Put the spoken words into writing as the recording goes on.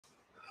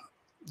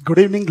Good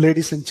evening,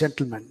 ladies and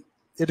gentlemen.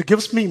 It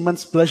gives me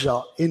immense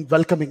pleasure in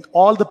welcoming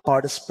all the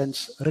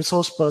participants,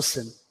 resource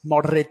person,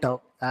 moderator,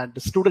 and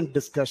student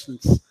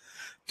discussions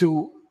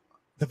to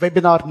the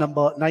webinar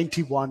number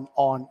 91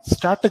 on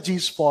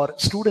strategies for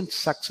student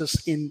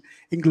success in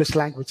English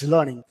language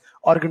learning,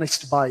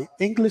 organized by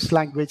English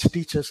Language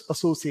Teachers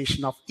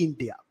Association of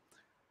India.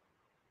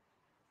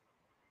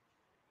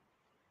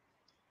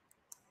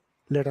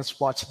 Let us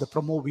watch the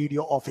promo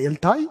video of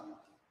ELTAI.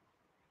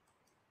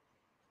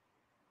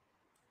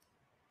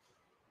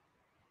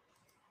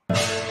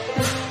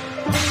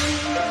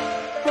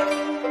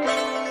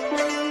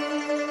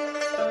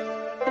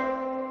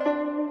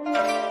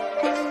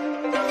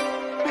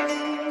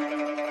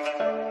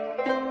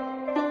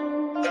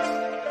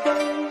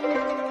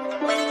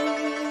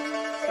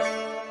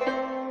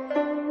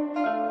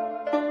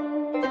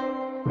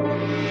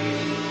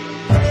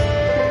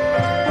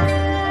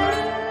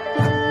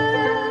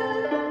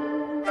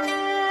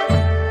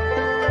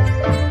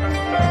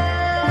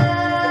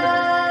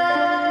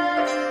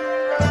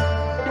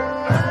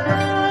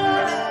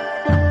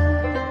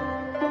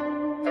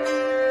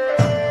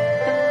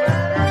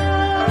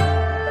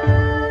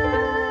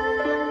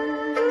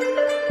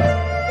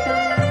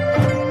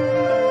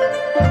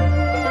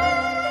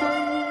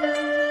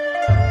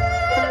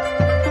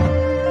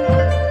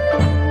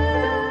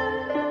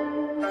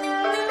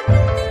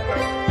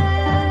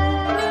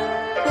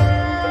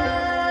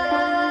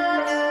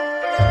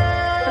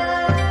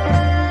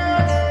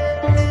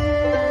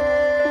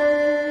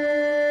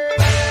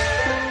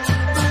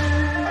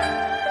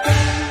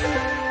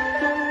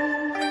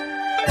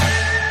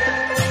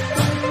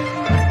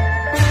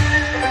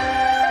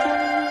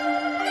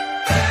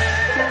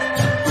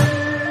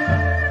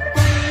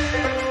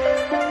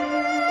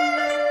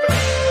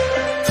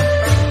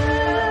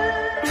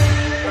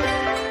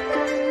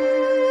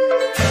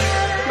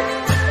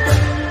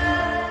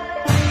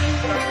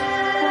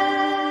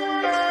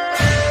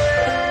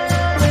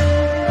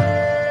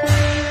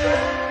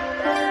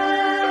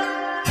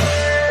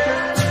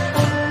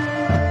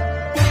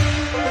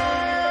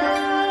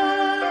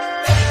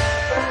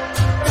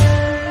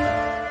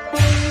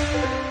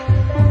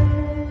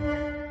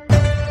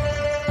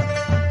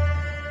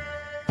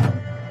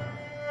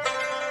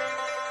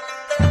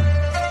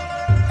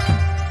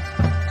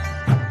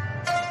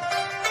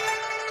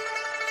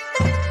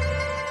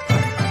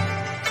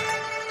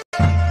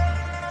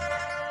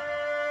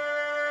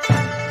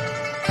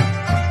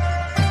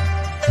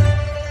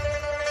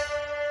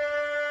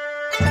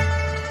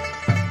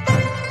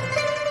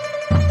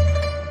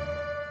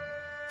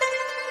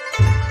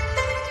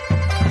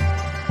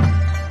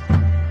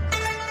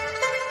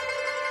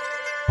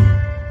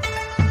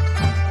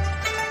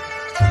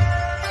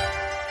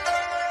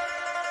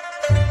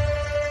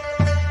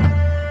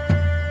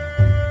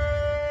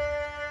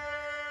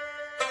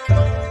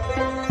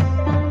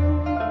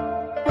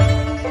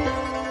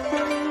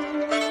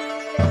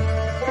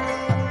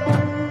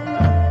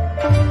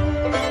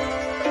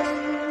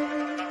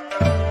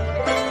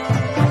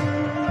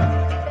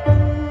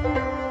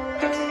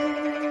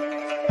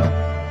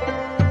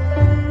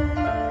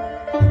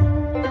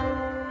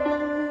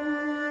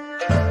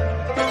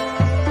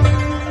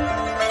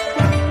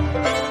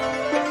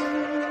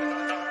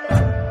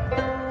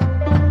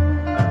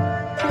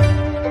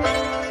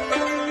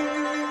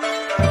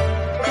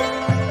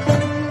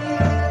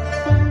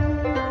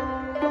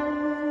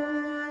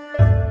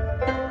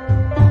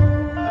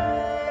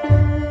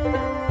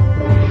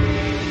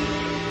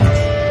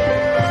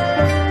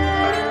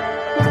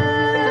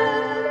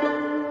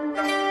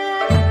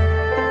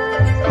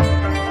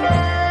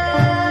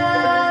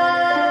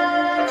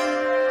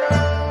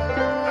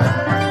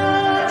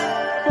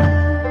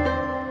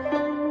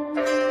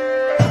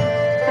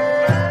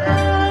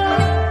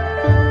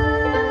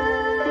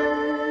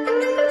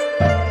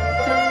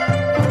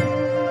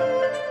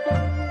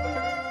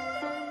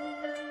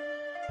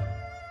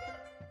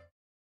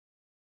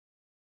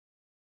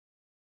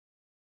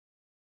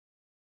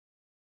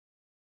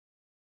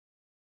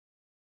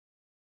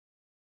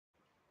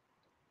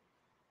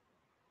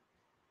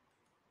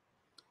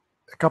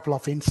 A couple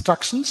of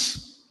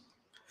instructions.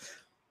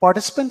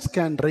 Participants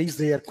can raise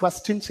their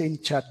questions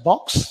in chat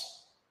box,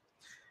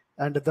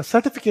 and the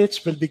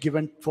certificates will be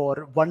given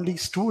for only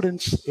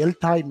students,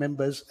 ELTAI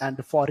members,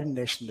 and foreign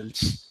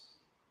nationals.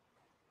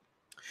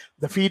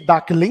 The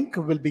feedback link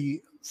will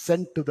be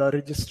sent to the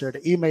registered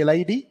email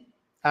ID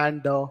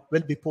and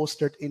will be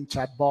posted in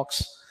chat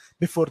box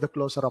before the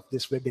closure of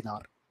this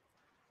webinar.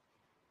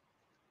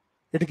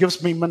 It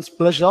gives me immense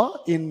pleasure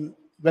in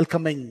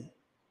welcoming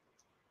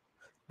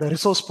the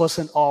resource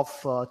person of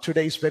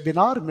today's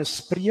webinar,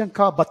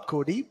 Ms.Priyanka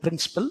Bhatkoti,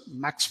 Principal,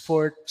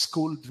 Maxfort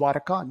School,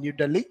 Dwarka, New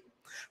Delhi,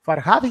 for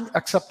having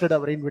accepted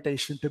our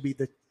invitation to be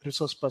the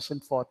resource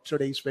person for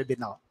today's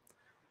webinar.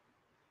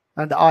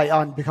 And I,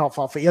 on behalf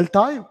of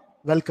ELTAI,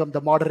 welcome the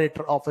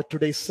moderator of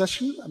today's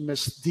session,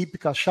 Ms.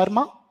 Dipika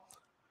Sharma,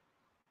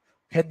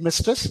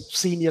 Headmistress,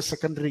 Senior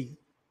Secondary,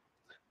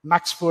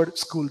 Maxfort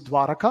School,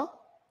 Dwarka,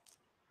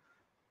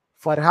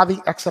 for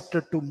having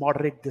accepted to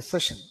moderate this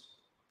session.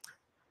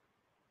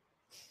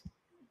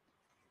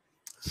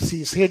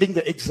 She is heading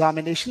the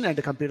examination and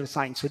the computer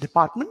science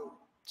department.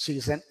 She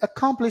is an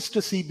accomplished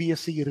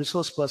CBSE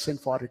resource person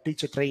for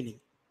teacher training.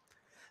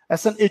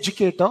 As an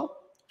educator,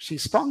 she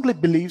strongly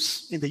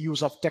believes in the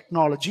use of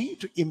technology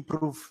to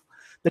improve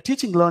the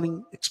teaching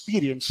learning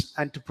experience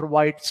and to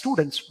provide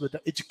students with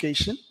the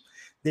education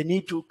they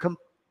need to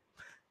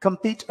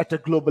compete at a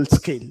global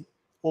scale.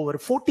 Over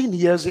 14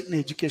 years in the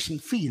education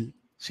field,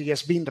 she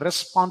has been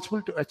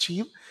responsible to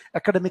achieve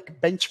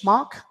academic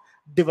benchmark,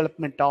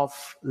 development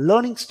of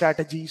learning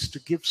strategies to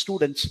give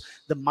students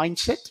the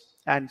mindset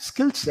and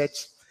skill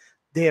sets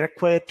they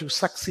require to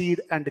succeed,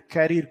 and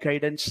career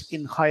guidance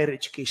in higher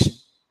education.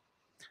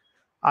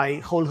 I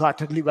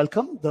wholeheartedly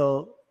welcome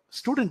the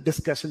student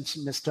discussants,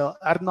 Mr.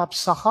 Arnab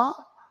Saha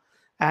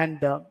and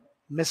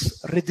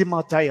Ms.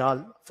 Ridhima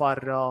Dayal,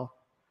 for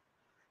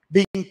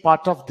being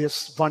part of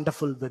this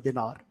wonderful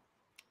webinar.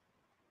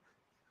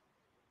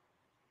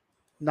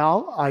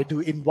 Now I do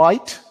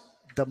invite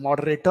the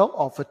moderator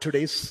of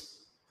today's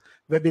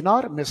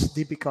webinar, Ms.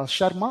 Dipika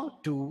Sharma,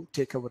 to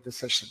take over the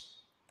session.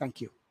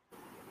 Thank you.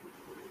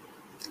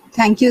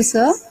 Thank you,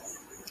 sir.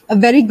 A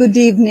very good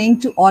evening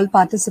to all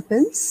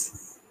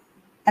participants.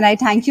 And I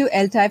thank you,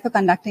 ELTAI, for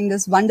conducting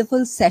this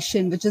wonderful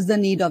session, which is the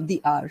need of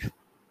the hour.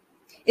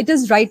 It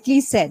is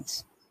rightly said,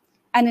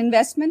 an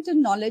investment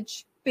in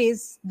knowledge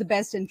pays the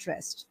best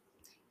interest.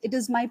 It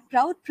is my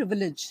proud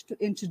privilege to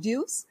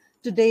introduce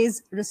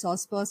today's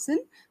resource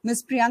person,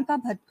 Ms.Priyanka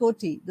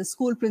Bhatkoti, the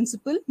school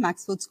principal,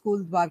 Maxfort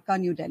School, Dwarka,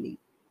 New Delhi.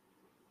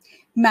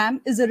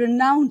 Ma'am is a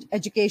renowned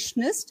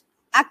educationist,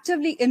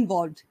 actively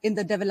involved in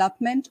the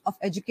development of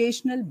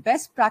educational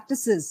best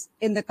practices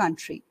in the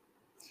country.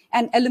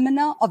 An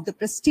alumna of the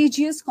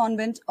prestigious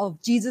convent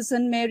of Jesus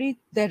and Mary,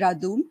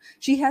 Dehradun,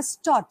 she has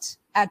taught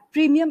at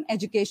premium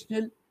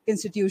educational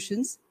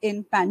institutions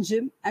in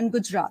Panjim and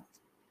Gujarat.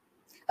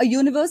 A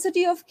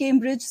University of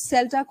Cambridge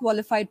CELTA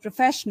qualified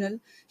professional,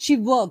 she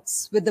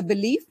works with the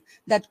belief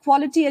that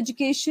quality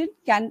education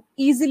can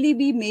easily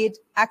be made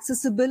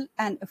accessible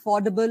and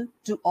affordable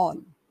to all.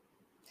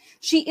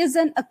 She is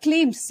an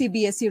acclaimed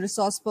CBSE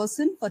resource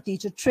person for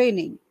teacher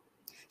training.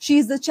 She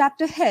is the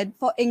chapter head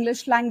for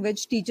English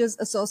Language Teachers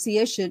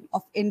Association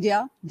of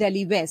India,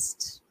 Delhi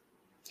West.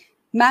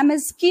 Ma'am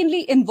is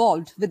keenly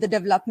involved with the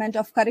development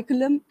of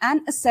curriculum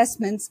and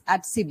assessments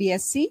at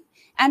CBSE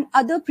and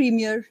other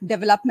premier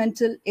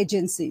developmental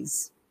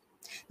agencies.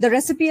 The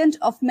recipient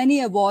of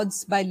many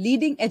awards by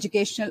leading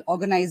educational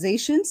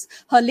organizations,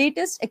 her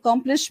latest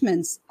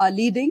accomplishments are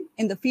leading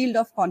in the field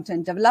of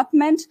content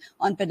development,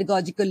 on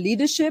pedagogical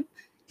leadership,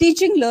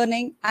 teaching,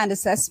 learning, and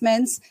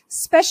assessments,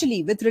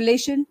 especially with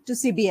relation to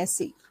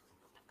CBSE.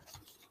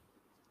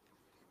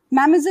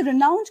 Ma'am is a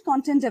renowned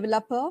content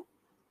developer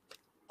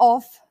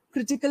of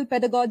critical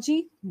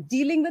pedagogy,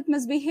 dealing with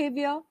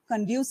misbehavior,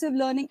 conducive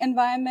learning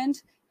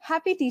environment,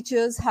 happy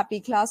teachers, happy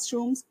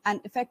classrooms,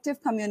 and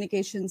effective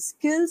communication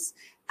skills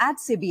at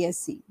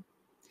CBSE.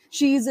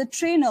 She is a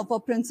trainer for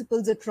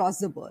principals across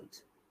the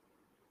world.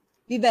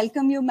 We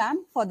welcome you,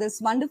 ma'am, for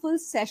this wonderful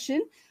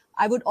session.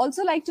 I would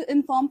also like to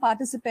inform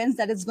participants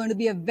that it's going to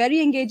be a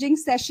very engaging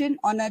session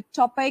on a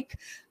topic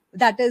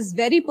that is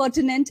very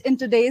pertinent in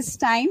today's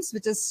times,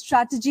 which is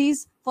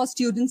strategies for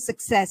student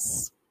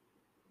success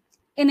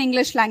in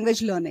English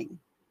language learning.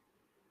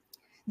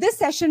 This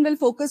session will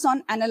focus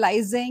on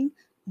analyzing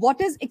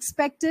what is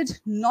expected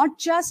not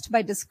just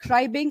by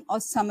describing or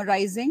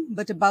summarizing,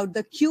 but about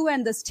the cue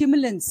and the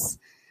stimulants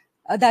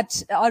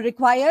that are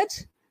required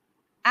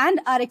and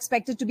are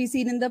expected to be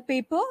seen in the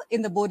paper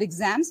in the board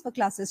exams for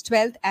classes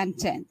 12th and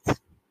 10th.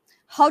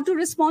 How to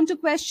respond to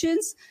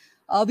questions.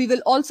 We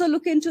will also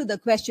look into the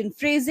question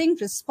phrasing,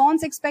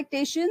 response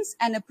expectations,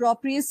 and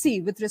appropriacy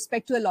with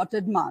respect to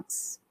allotted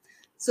marks.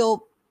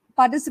 So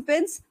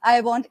participants, I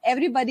want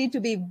everybody to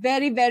be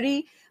very,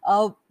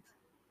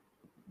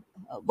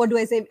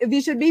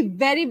 we should be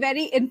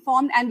very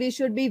informed, and we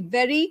should be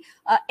very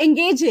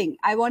engaging.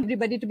 I want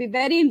everybody to be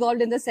very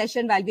involved in the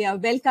session while we are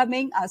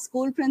welcoming our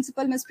school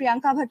principal, Ms.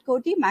 Priyanka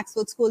Bhatkoti,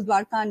 Maxfort School,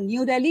 Dwarka,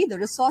 New Delhi, the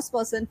resource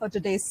person for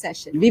today's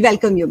session. We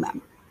welcome you,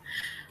 ma'am.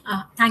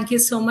 Thank you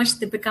so much,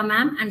 Dipika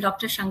ma'am and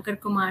Dr. Shankar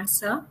Kumar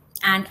sir.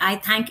 And I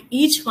thank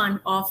each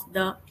one of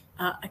the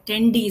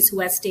attendees who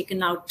has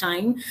taken out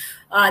time,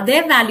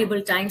 their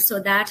valuable time, so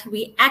that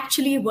we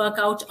actually work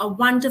out a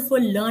wonderful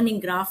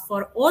learning graph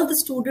for all the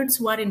students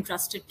who are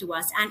entrusted to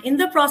us. And in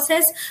the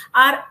process,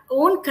 our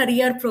own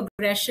career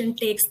progression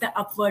takes the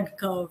upward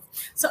curve.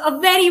 So a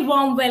very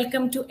warm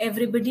welcome to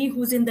everybody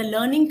who's in the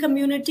learning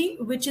community,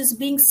 which is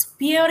being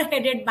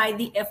spearheaded by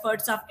the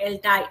efforts of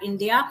ELTAI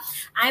India.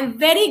 I'm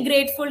very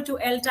grateful to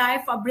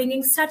ELTAI for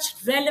bringing such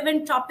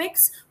relevant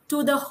topics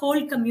to the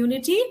whole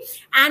community.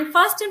 And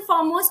first and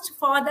foremost,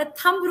 for the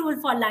thumb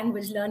rule for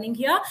language learning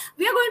here,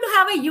 we are going to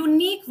have a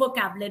unique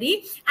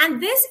vocabulary,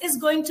 and this is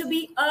going to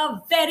be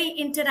a very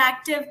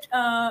interactive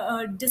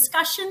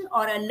discussion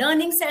or a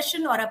learning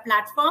session or a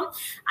platform.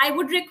 I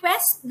would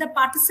request the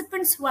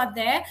participants who are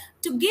there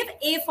to give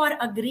A for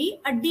agree,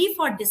 a D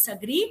for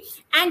disagree.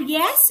 And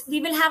yes,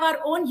 we will have our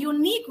own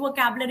unique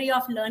vocabulary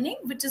of learning,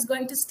 which is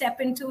going to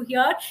step into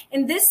here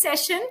in this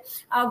session,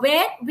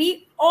 where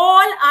we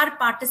all are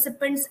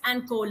participants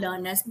and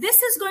co-learners. This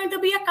is going to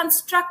be a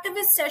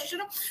constructivist session.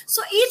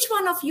 So each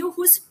one of you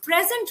who's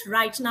present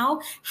right now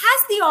has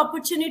the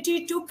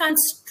opportunity to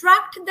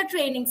construct the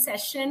training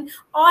session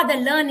or the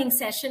learning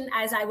session,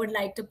 as I would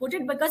like to put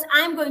it, because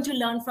I'm going to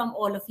learn from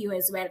all of you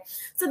as well.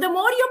 So the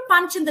more you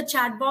punch in the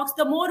chat box,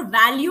 the more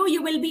value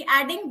you will be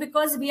adding,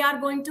 because we are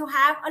going to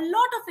have a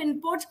lot of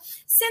input.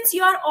 Since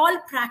you are all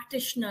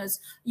practitioners,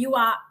 you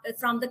are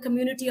from the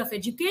community of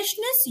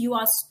educationists, you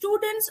are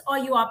students, or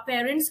you are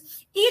parents,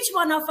 each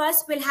one of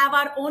us will have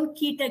our own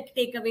key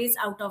takeaways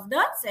out of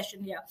the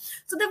session here.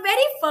 So the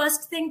very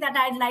first thing that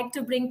I'd like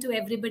to bring to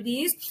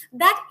everybody is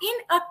that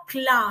in a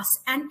class,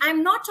 and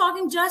I'm not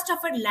talking just of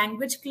a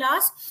language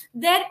class,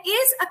 there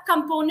is a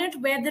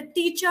component where the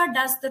teacher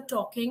does the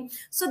talking.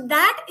 So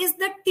that is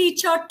the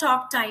teacher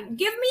talk time.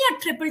 Give me a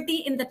triple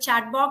T in the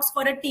chat box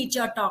for a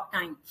teacher talk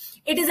time.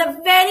 It is a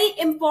very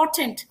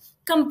important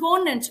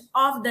component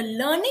of the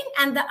learning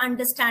and the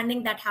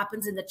understanding that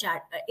happens in the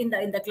chat in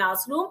the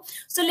classroom.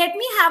 So let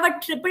me have a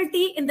triple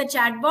T in the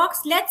chat box.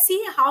 Let's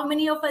see how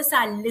many of us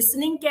are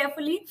listening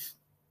carefully.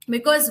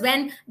 Because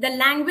when the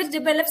language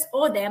develops,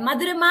 oh, there,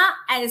 Madhurima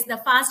is the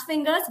fast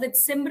fingers with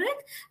Simrit,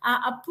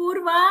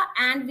 Apurva,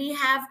 and we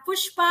have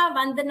Pushpa,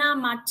 Vandana,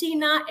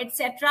 Martina,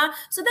 etc.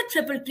 So the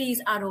triple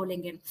T's are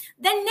rolling in.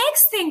 The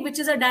next thing, which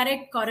is a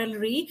direct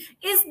corollary,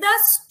 is the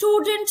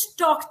student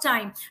talk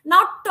time.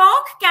 Now,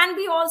 talk can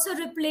be also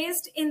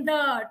replaced in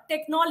the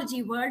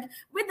technology world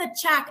with the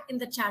chat in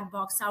the chat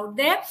box out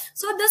there.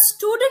 So the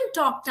student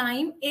talk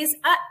time is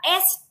a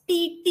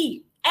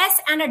STT. S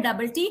and a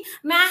double T.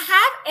 May I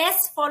have S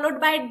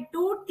followed by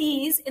two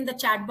T's in the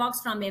chat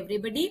box from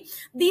everybody?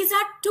 These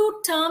are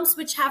two terms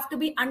which have to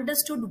be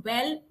understood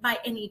well by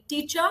any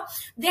teacher.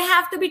 They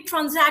have to be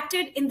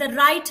transacted in the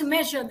right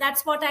measure.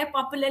 That's what I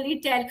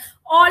popularly tell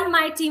all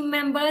my team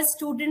members,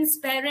 students,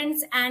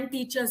 parents, and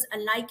teachers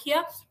alike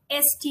here.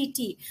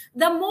 STT.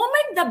 The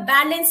moment the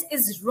balance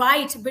is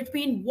right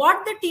between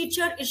what the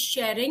teacher is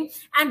sharing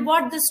and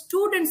what the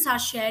students are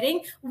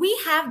sharing, we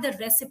have the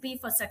recipe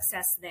for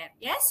success there.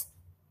 Yes?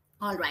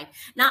 All right.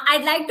 Now,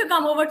 I'd like to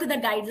come over to the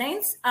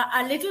guidelines.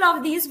 A little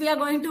of these, we are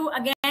going to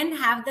again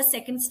have the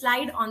second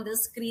slide on the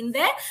screen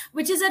there,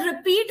 which is a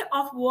repeat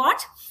of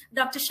what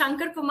Dr.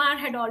 Shankar Kumar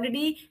had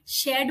already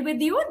shared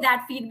with you.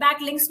 That feedback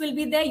links will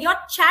be there. Your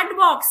chat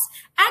box.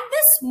 At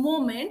this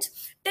moment,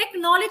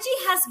 technology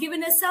has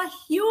given us a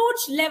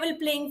huge level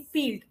playing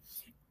field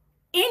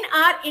in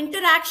our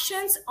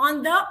interactions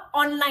on the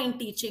online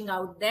teaching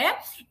out there.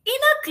 In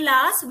a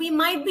class, we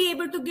might be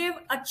able to give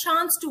a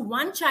chance to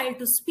one child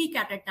to speak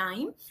at a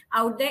time.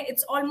 Out there,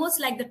 it's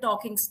almost like the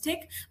talking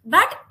stick.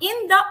 But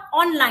in the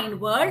online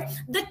world,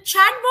 the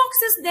chat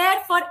box is there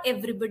for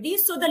everybody.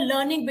 So the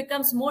learning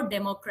becomes more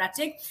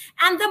democratic.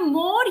 And the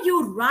more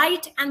you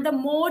write and the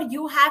more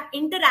you have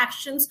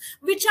interactions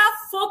which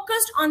are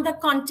focused on the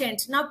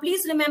content. Now,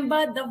 please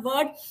remember the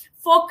word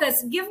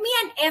focus. Give me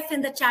an F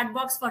in the chat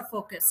box for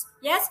focus.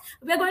 Yes,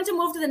 we're going to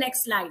move to the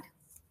next slide.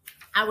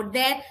 Out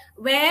there,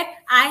 where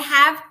I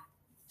have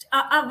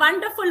a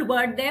wonderful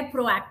word there,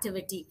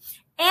 proactivity.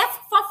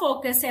 F for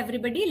focus,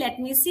 everybody. Let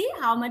me see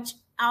how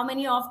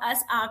many of us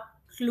are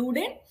clued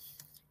in.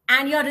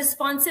 And your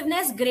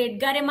responsiveness,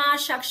 great. Garima,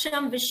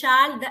 Shaksham,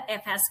 Vishal, the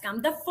F has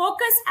come. The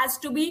focus has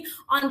to be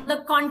on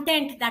the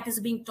content that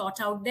is being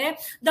taught out there.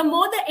 The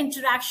more the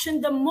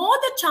interaction, the more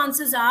the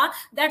chances are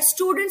that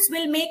students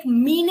will make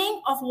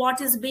meaning of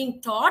what is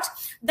being taught.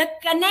 The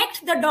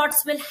connect the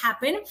dots will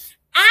happen.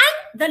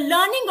 And the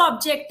learning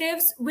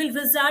objectives will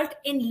result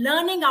in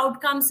learning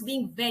outcomes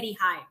being very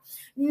high.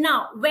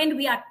 Now, when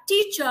we are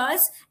teachers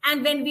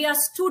and when we are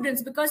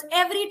students, because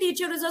every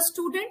teacher is a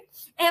student,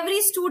 every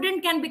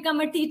student can become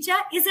a teacher,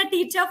 is a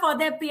teacher for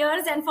their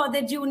peers and for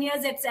their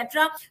juniors,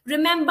 etc.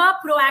 Remember,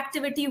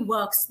 proactivity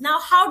works. Now,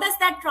 how does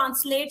that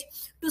translate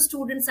to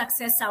student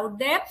success out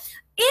there?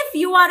 If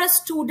you are a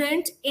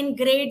student in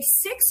grade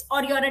 6,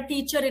 or you're a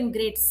teacher in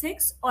grade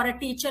 6, or a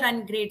teacher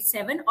in grade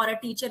 7, or a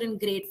teacher in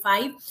grade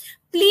 5,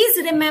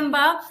 please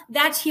remember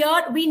that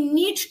here we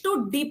need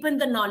to deepen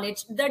the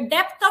knowledge. The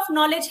depth of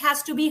knowledge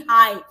has to be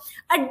high.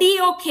 A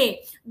DOK,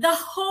 the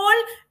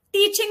whole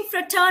teaching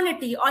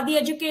fraternity or the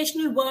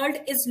educational world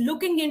is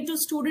looking into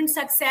student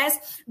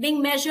success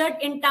being measured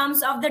in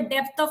terms of the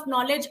depth of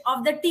knowledge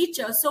of the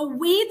teacher. So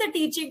we,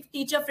 the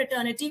teacher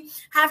fraternity,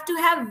 have to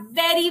have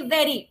very,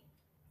 very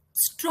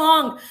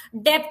strong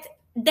depth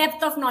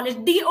depth of knowledge.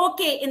 DOK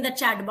in the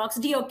chat box.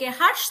 DOK.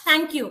 Harsh,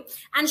 thank you.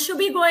 And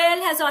Shubhi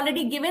Goyal has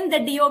already given the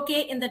DOK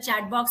in the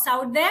chat box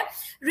out there.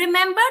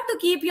 Remember to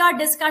keep your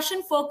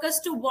discussion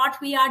focused to what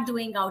we are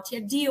doing out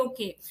here. DOK.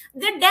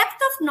 The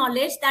depth of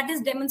knowledge that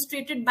is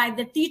demonstrated by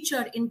the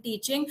teacher in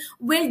teaching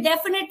will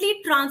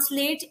definitely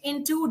translate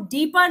into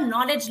deeper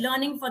knowledge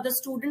learning for the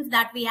students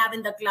that we have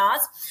in the class.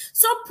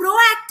 So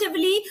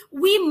proactively,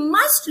 we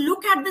must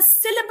look at the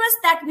syllabus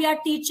that we are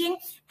teaching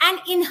and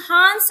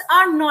enhance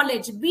our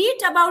knowledge, be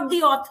it about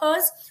the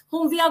authors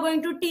whom we are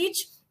going to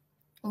teach,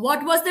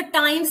 what was the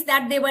times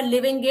that they were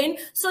living in,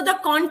 so the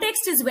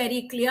context is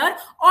very clear,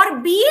 or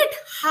be it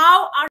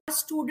how our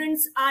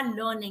students are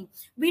learning.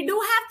 We do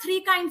have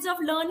three kinds of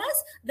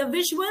learners: the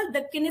visual,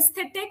 the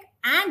kinesthetic,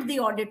 and the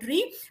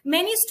auditory.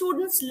 Many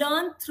students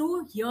learn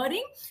through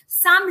hearing,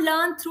 some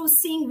learn through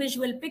seeing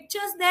visual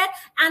pictures there,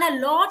 and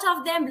a lot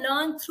of them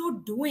learn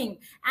through doing.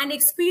 And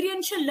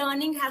experiential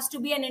learning has to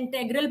be an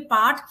integral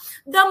part.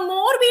 The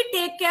more we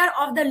take care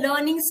of the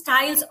learning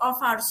styles of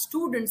our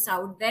students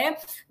out there,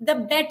 the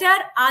better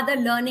are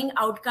the learning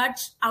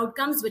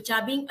outcomes which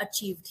are being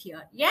achieved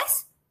here.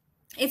 Yes?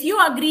 If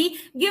you agree,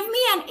 give me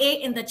an A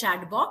in the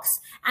chat box.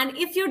 And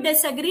if you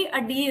disagree,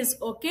 a D is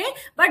okay.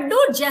 But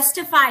do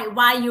justify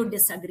why you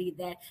disagree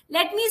there.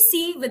 Let me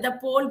see with a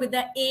poll with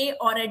a A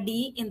or a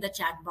D in the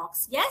chat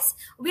box. Yes,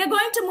 we are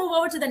going to move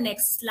over to the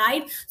next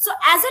slide. So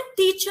as a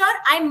teacher,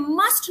 I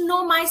must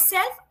know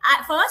myself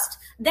first.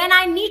 Then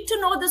I need to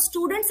know the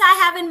students I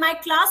have in my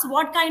class,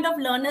 what kind of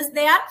learners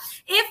they are.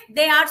 If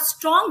they are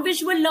strong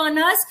visual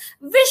learners,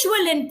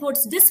 visual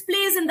inputs,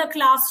 displays in the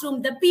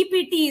classroom, the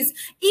PPTs,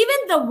 even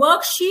the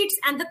worksheets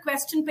and the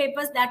question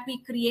papers that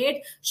we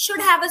create should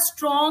have a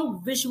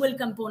strong visual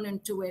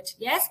component to it.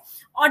 Yes,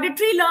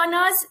 auditory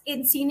learners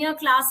in senior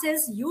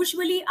classes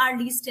usually are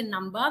least in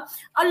number.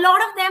 A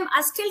lot of them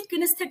are still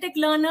kinesthetic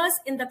learners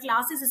in the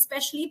classes,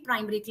 especially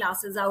primary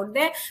classes out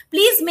there.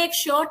 Please make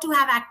sure to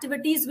have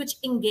activities which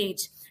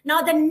engage.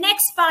 Now, the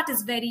next part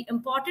is very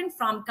important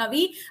from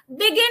Kavi.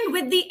 Begin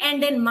with the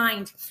end in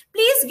mind.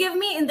 Please give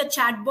me in the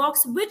chat box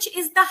which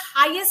is the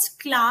highest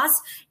class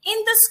in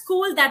the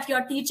school that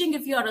you're teaching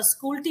if you're a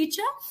school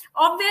teacher.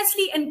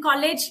 Obviously, in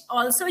college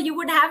also you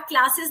would have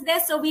classes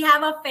there, so we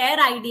have a fair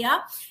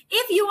idea.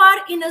 If you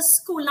are in a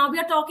school, now we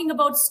are talking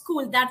about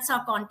school, that's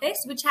our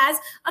context, which has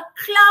a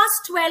class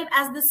 12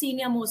 as the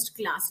senior most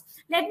class.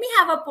 Let me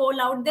have a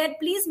poll out there.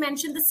 Please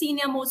mention the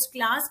senior most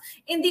class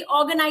in the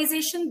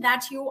organization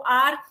that you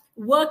are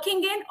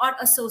working in or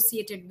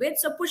associated with.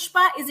 So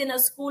Pushpa is in a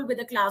school with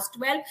a class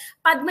 12.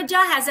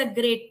 Padmaja has a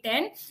grade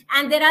 10.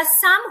 And there are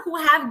some who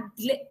have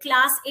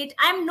class 8.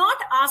 I'm not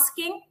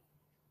asking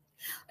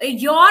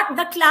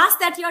the class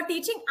that you're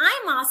teaching.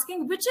 I'm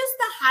asking which is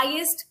the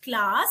highest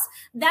class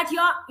that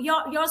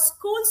your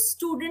school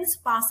students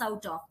pass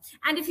out of.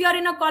 And if you're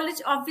in a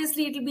college,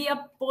 obviously it will be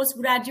a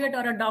postgraduate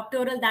or a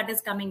doctoral that is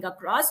coming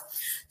across.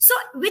 So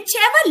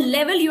whichever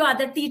level you are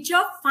the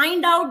teacher,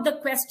 find out the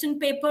question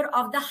paper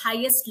of the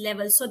highest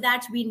level so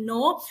that we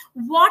know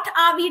what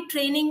are we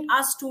training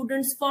our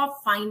students for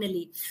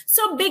finally.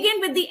 So begin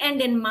with the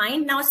end in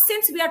mind. Now,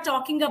 since we are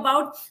talking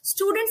about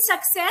student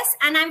success,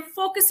 and I'm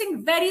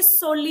focusing very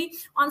solely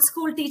on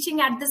school teaching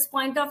at this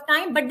point of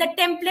time, but the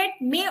template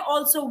may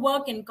also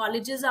work in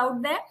colleges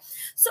out there.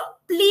 So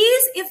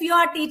please, if you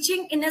are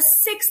teaching in a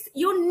 6th,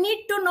 you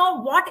need to know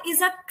what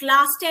is a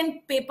class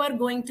 10 paper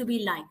going to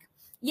be like.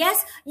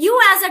 Yes,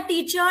 you as a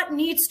teacher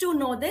needs to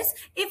know this.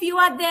 If you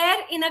are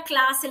there in a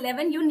class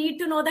 11, you need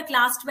to know the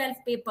class 12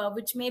 paper,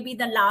 which may be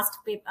the last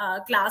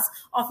class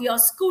of your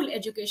school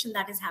education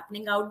that is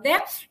happening out there.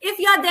 If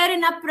you are there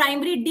in a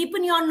primary,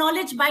 deepen your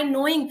knowledge by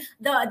knowing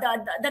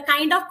the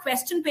kind of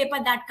question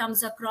paper that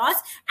comes across,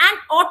 and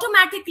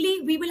automatically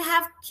we will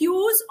have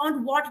cues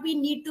on what we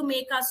need to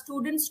make our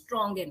students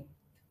strong in.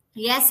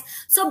 Yes,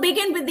 so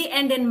begin with the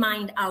end in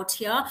mind out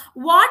here.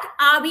 What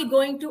are we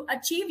going to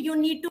achieve? You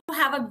need to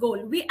have a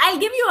goal. I'll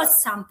give you a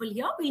sample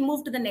here. We'll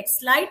move to the next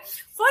slide.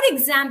 For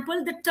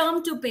example, the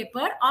term 2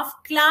 paper of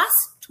class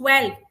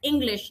 12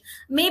 English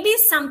may be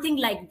something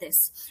like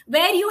this,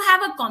 where you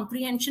have a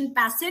comprehension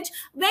passage.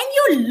 When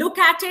you look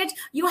at it,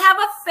 you have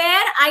a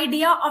fair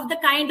idea of the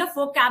kind of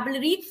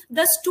vocabulary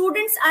the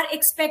students are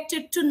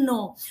expected to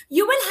know.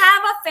 You will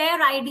have a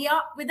fair idea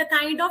with the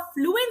kind of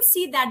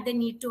fluency that they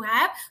need to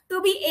have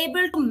to be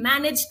able to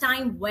manage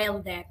time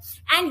well there.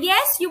 And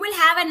yes, you will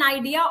have an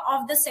idea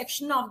of the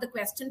section of the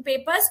question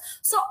papers.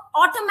 So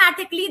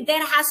automatically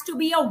there has to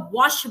be a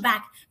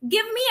washback.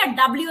 Give me a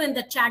W in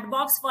the chat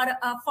box for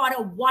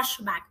a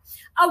washback.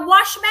 A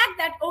washback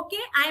that, okay,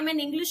 I'm an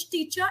English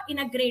teacher in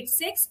a grade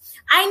 6.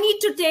 I need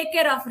to take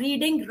care of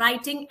reading,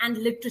 writing, and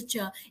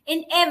literature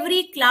in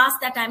every class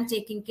that I'm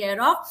taking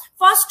care of.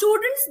 For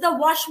students, the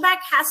washback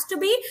has to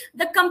be,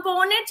 the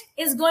component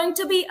is going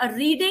to be a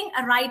reading,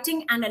 a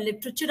writing, and a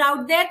literature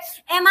out there.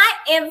 Am I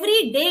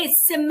every day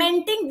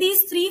cementing these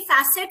 3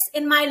 facets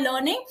in my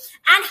learning?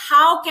 And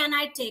how can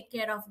I take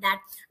care of that?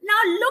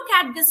 Now look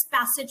at this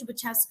passage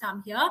which has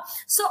come here.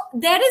 So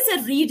there is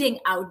a reading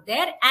out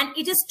there, and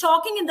it is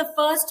talking in the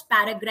first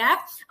paragraph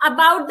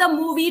about the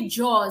movie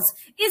Jaws.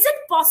 Is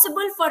it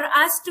possible for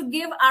us to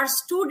give our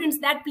students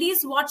that please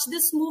watch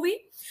this movie?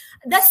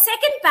 The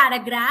second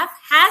paragraph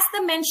has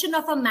the mention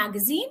of a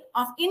magazine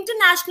of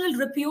international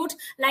repute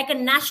like a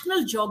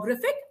National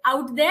Geographic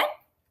out there.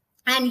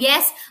 And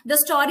yes, the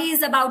story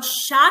is about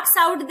sharks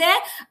out there.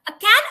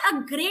 Can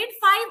a grade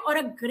 5 or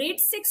a grade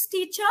 6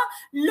 teacher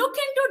look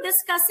into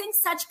discussing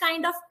such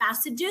kind of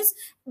passages,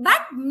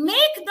 but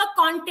make the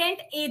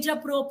content age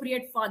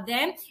appropriate for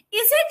them?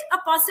 Is it a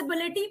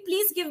possibility?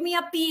 Please give me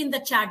a P in the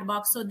chat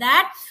box so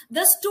that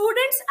the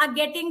students are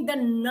getting the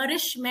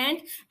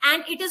nourishment,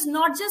 and it is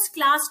not just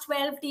class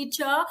 12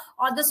 teacher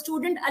or the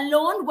student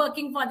alone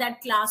working for that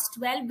class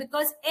 12,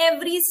 because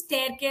every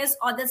staircase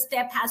or the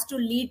step has to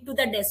lead to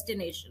the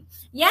destination.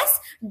 Yes,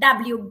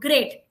 W,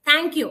 great.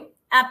 Thank you.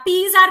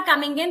 P's are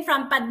coming in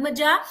from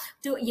Padmaja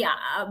to,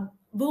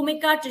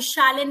 Bhumika to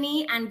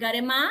Shalini and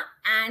Garima,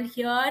 and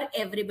here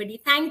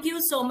everybody. Thank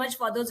you so much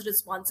for those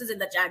responses in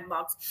the chat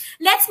box.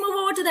 Let's move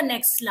over to the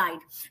next slide.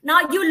 Now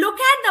you look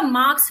at the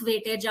marks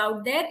weightage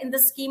out there in the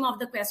scheme of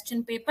the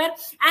question paper,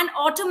 and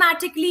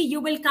automatically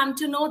you will come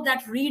to know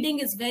that reading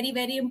is very,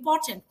 very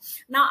important.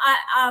 Now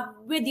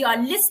with your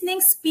listening,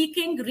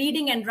 speaking,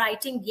 reading and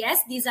writing, yes,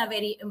 these are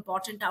very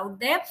important out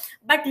there,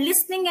 but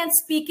listening and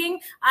speaking,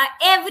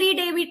 every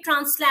day we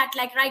translate.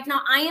 Like right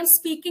now I am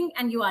speaking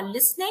and you are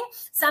listening.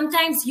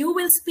 Sometimes you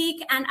will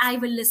speak and I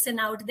will listen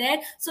out there.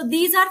 So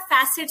these are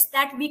facets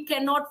that we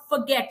cannot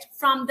forget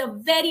from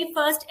the very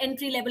first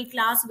entry level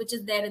class which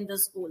is there in the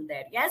school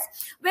there. Yes,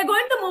 we're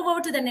going to move over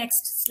to the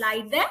next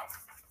slide there,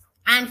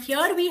 and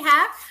here we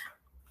have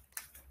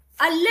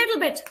a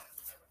little bit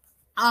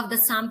of the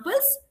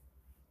samples.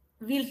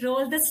 We'll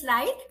roll the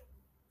slide,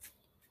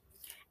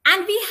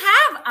 and we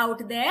have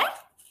out there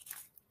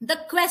the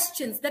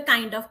questions, the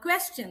kind of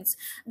questions.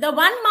 The 1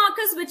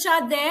 markers which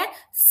are there,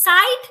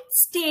 cite,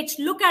 state,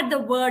 look at the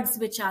words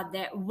which are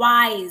there.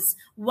 Wise,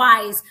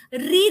 wise.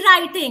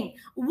 Rewriting.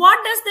 What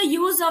does the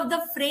use of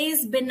the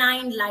phrase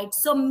benign light?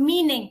 So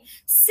meaning,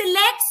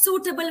 select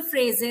suitable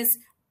phrases.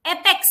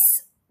 Apex.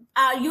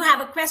 You have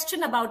a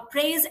question about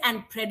praise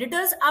and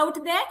predators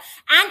out there,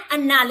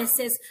 and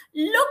analysis.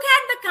 Look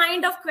at the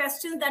kind of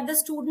questions that the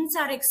students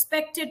are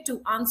expected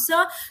to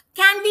answer.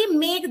 Can we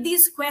make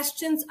these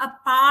questions a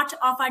part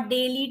of our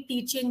daily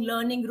teaching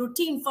learning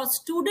routine? For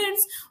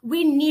students,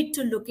 we need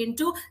to look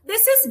into.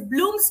 This is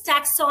Bloom's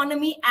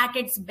taxonomy at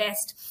its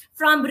best.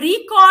 From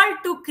recall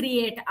to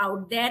create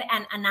out there,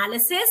 and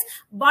analysis.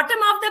 Bottom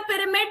of the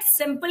pyramid,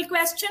 simple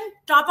question.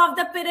 Top of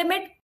the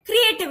pyramid,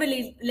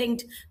 creatively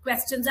linked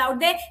questions out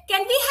there.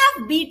 Can we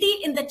have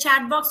BT in the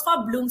chat box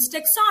for Bloom's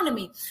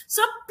taxonomy?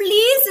 So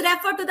please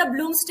refer to the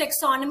Bloom's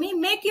taxonomy.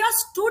 Make your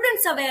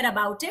students aware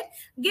about it.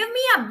 Give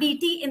me a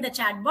BT in the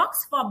chat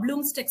box for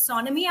Bloom's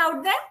taxonomy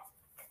out there.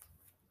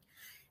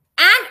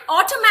 And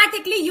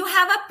automatically you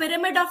have a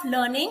pyramid of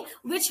learning,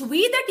 which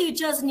we the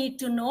teachers need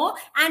to know,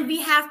 and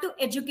we have to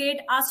educate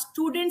our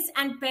students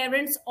and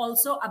parents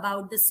also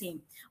about the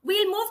same.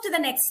 We'll move to the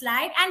next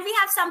slide, and we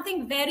have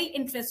something very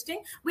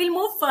interesting. We'll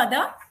move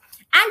further.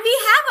 And we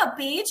have a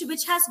page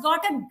which has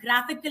got a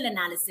graphical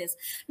analysis.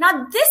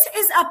 Now, this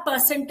is a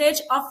percentage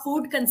of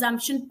food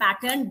consumption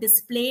pattern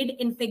displayed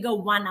in figure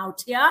 1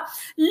 out here.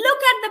 Look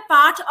at the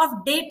part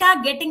of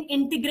data getting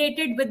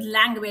integrated with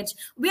language.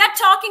 We are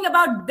talking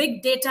about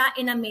big data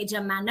in a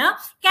major manner.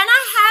 Can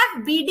I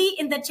have BD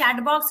in the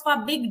chat box for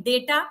big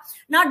data?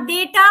 Now,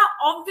 data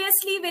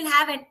obviously will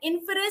have an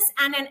inference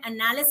and an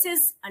analysis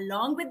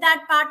along with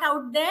that part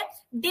out there.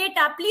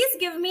 Data, please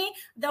give me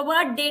the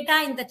word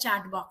data in the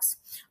chat box.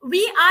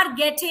 We are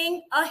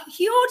getting a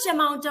huge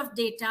amount of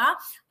data.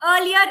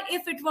 Earlier,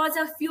 if it was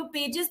a few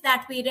pages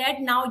that we read,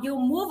 now you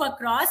move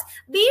across,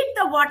 be it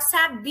the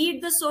WhatsApp, be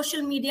it the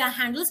social media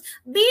handles,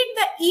 be it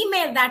the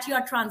email that you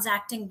are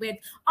transacting with.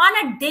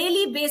 On a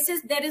daily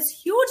basis, there is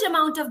huge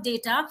amount of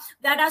data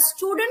that our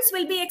students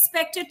will be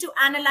expected to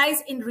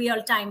analyze in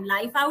real-time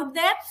life out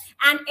there.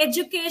 And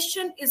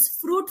education is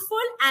fruitful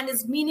and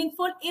is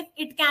meaningful if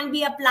it can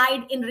be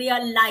applied in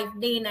real life,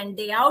 day in and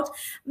day out.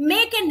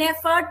 Make an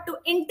effort to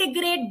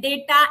integrate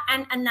data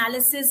and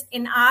analysis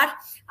in our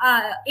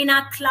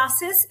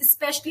classes,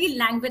 especially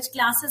language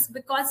classes,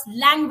 because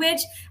language,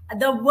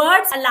 the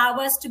words allow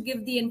us to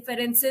give the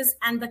inferences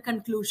and the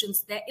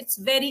conclusions there. It's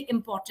very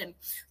important.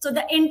 So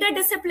the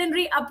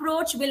interdisciplinary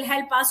approach will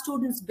help our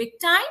students big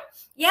time.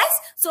 Yes,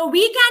 so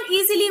we can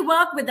easily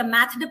work with the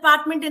math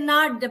department in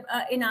our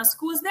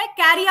schools there,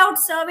 carry out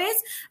surveys,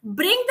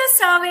 bring the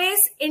surveys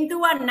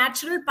into a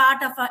natural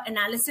part of our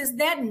analysis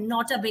there.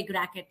 Not a big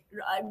racket,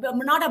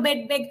 not a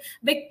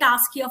big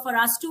task here for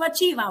us to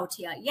achieve out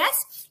here.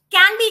 Yes,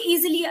 can be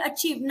easily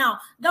achieved. Now,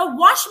 the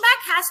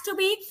washback has to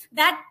be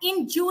that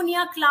in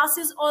junior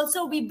classes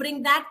also we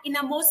bring that in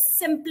a more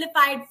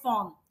simplified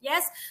form.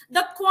 Yes,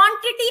 the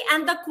quantity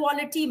and the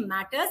quality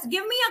matters.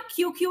 Give me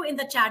a QQ in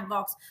the chat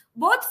box,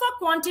 both for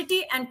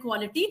quantity and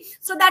quality,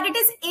 so that it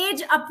is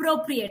age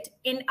appropriate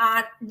in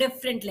our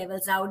different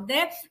levels out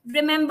there.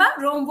 Remember,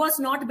 Rome was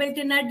not built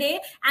in a day,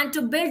 and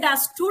to build our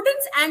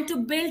students and to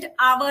build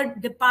our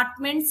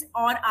departments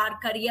or our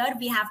career,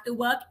 we have to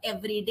work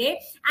every day.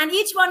 And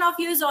each one of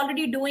you is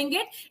already doing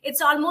it.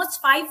 It's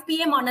almost 5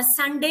 p.m. on a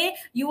Sunday.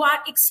 You are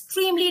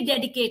extremely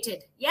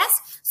dedicated. Yes.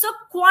 So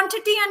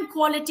quantity and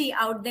quality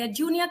out there.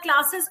 Junior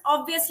classes,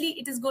 obviously,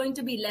 it is going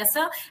to be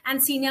lesser,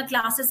 and senior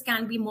classes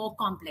can be more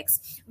complex.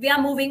 We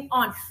are moving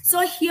on.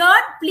 So here,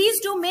 please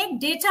do make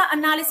data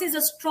analysis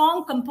a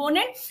strong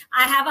component.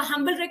 I have a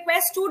humble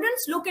request.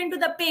 Students, look into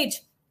the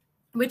page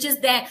which is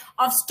there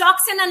of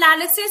stocks and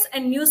analysis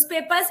and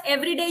newspapers.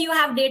 Every day you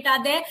have data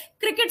there,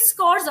 cricket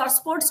scores or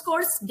sports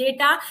scores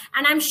data.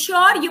 And I'm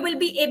sure you will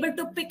be able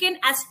to pick in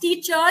as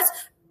teachers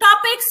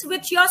topics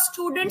which your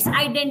students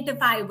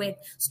identify with.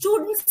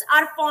 Students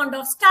are fond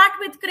of. Start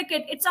with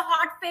cricket. It's a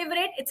hot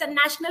favorite. It's a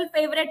national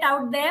favorite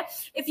out there.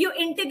 If you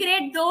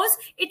integrate those,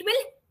 it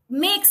will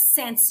make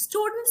sense.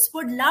 Students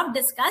would love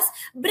discuss.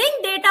 Bring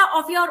data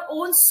of your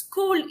own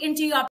school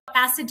into your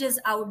passages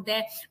out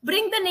there.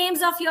 Bring the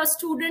names of your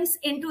students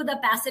into the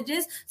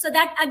passages, so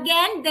that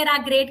again there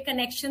are great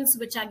connections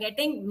which are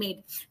getting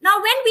made. Now,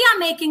 when we are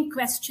making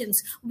questions,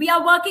 we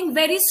are working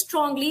very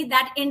strongly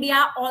that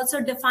India also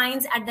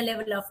defines at the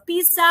level of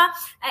PISA.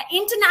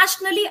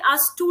 Internationally, our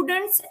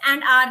students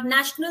and our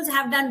nationals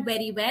have done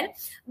very well.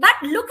 But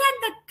look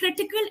at the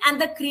critical and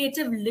the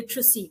creative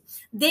literacy.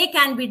 They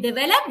can be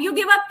developed. You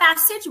give a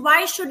passage,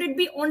 why should it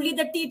be only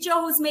the teacher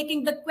who's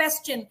making the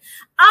question?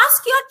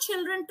 Ask your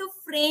children to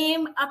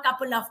frame a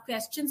couple of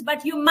questions,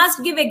 but you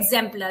must give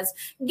exemplars.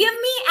 Give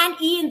me an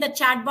E in the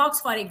chat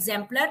box for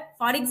exemplar.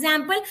 For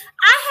example,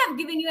 I have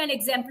given you an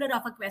exemplar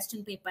of a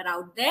question paper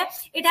out there.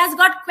 It has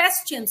got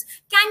questions.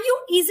 Can you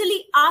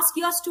easily ask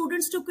your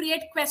students to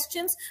create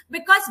questions?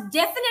 Because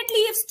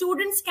definitely if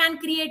students can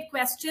create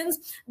questions,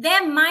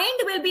 their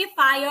mind will be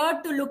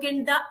fired to look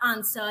in the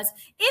answers.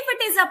 If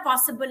it is a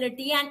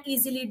possibility and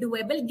easily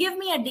doable, give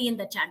me a D in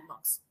the chat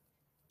box.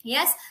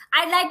 Yes,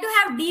 I'd like to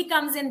have D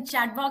comes in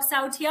chat box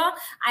out here.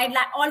 I'd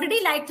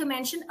already like to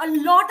mention a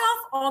lot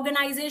of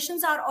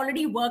organizations are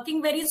already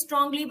working very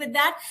strongly with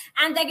that,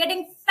 and they're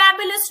getting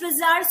fabulous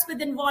results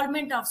with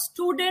involvement of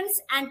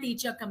students and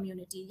teacher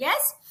community. Yes,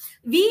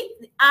 we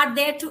are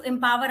there to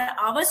empower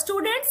our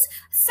students.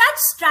 Such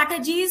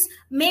strategies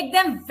make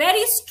them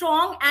very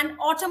strong, and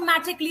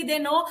automatically they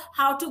know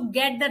how to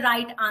get the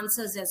right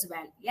answers as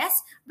well. Yes,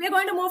 we're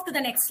going to move to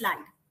the next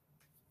slide.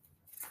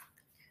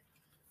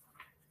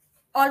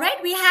 All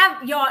right, we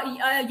have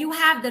you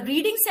have the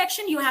reading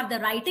section, you have the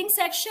writing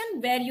section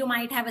where you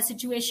might have a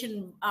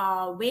situation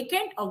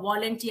vacant, a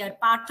volunteer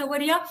part over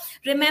here.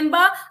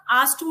 Remember,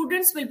 our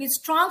students will be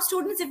strong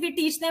students if we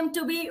teach them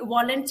to be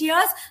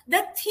volunteers. The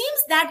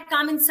themes that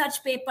come in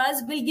such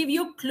papers will give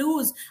you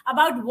clues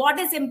about what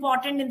is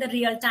important in the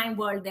real-time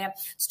world there.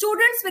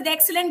 Students with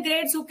excellent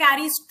grades who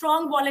carry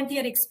strong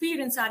volunteer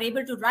experience are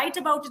able to write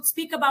about it,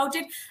 speak about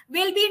it,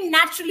 will be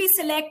naturally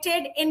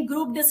selected in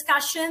group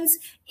discussions,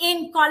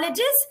 in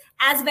colleges,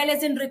 as well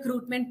as in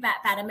recruitment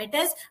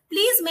parameters.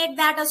 Please make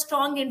that a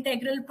strong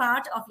integral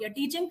part of your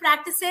teaching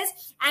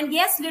practices. And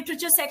yes,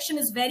 literature section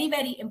is very,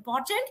 very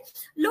important.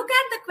 Look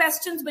at the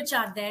questions which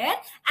are there,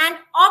 and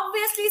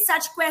obviously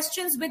such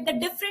questions with the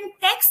different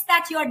texts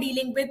that you are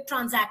dealing with,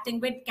 transacting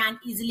with, can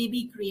easily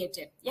be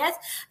created. Yes,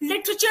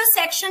 literature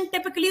section,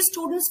 typically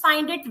students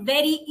find it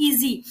very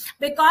easy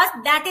because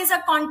that is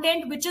a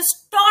content which is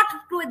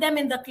taught to them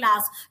in the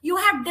class. You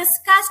have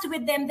discussed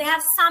with them, they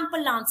have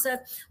sample answers.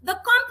 The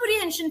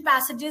comprehension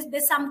passages, they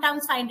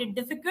sometimes find it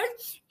difficult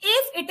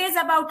if it is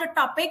about a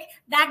topic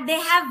that they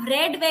have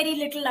read very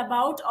little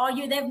about, or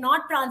they've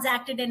not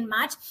transacted in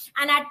much.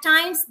 And at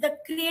times the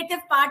creative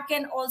part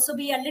can also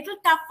be a little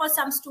tough for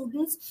some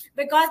students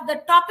because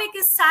the topic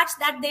is such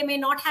that they may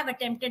not have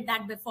attempted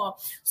that before.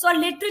 So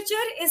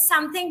literature is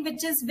something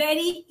which is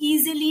very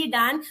easily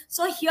done.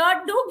 So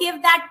here, do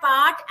give that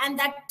part and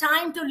that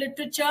time to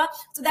literature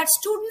so that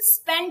students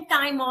spend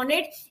time on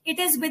it. It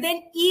is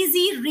within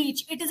easy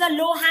reach. It is a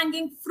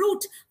low-hanging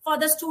fruit for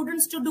the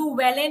students to do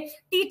well in.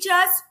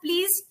 Teachers,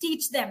 please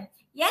teach them.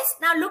 Yes,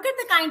 now look at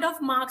the kind of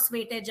marks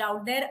weightage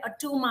out there, a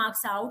 2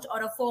 marks out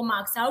or a 4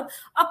 marks out.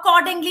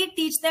 Accordingly,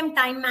 teach them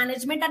time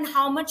management and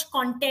how much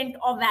content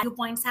or value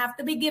points have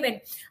to be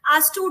given.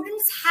 Our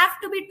students have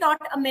to be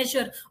taught a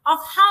measure of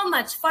how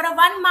much. For a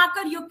 1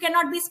 marker, you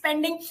cannot be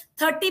spending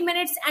 30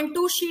 minutes and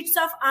 2 sheets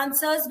of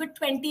answers with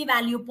 20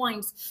 value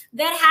points.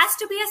 There has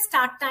to be a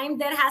start time,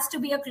 there has to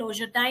be a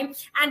closure time,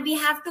 and we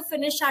have to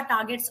finish our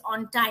targets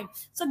on time.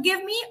 So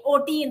give me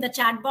OT in the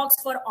chat box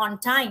for on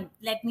time.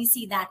 Let me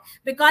see that,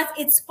 because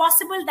it's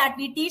possible that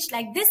we teach,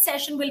 like this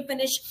session will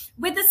finish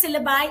with the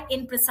syllabi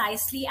in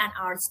precisely an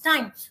hour's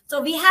time.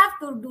 So we have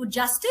to do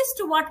justice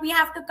to what we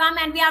have to come,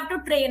 and we have to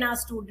train our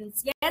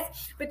students.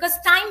 Yes, because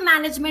time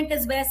management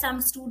is where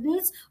some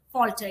students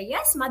falter.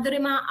 Yes,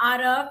 Madhurima,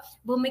 Arav,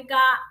 Bhumika,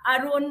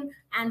 Arun,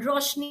 and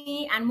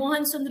Roshni, and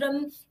Mohan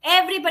Sundaram,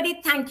 everybody,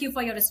 thank you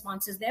for your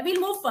responses there.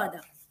 We'll move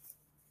further.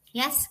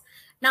 Yes.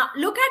 Now,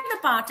 look at the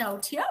part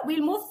out here.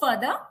 We'll move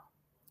further.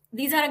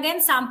 These are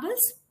again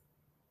samples.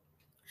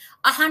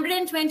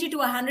 120 to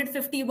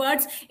 150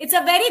 words. It's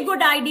a very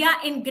good idea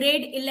in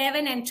grade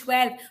 11 and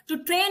 12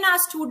 to train our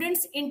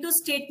students into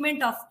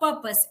statement of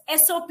purpose,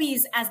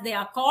 SOPs as they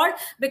are called,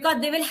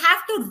 because they will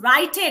have to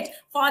write it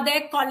for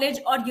their college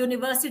or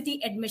university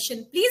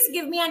admission. Please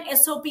give me an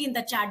SOP in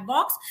the chat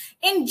box.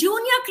 In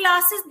junior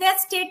classes, their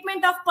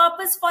statement of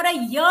purpose for a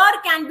year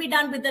can be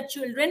done with the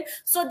children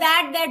so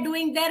that they're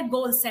doing their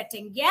goal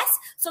setting. Yes.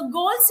 So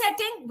goal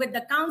setting with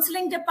the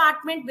counseling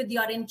department, with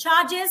your in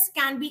charges,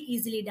 can be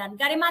easily done.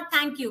 Garima,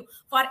 thank you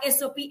for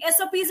SOP.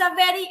 SOPs are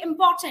very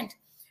important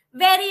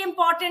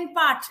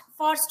part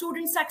for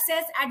student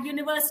success at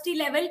university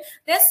level.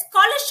 Their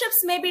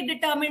scholarships may be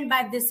determined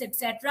by this,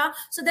 etc.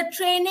 So the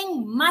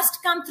training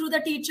must come through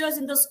the teachers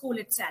in the school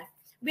itself.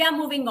 We are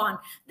moving on.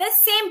 The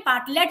same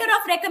part, letter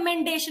of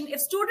recommendation. If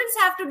students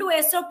have to do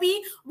SOP,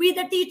 we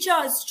the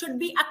teachers should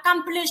be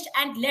accomplished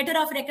and letter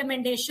of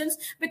recommendations,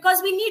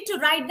 because we need to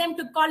write them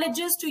to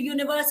colleges, to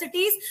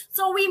universities.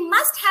 So we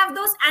must have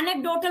those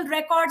anecdotal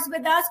records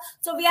with us,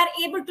 so we are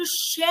able to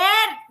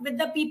share with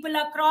the people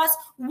across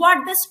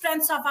what the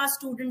strengths of our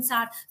students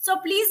are. So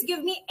please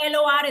give me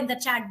LOR in the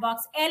chat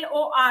box.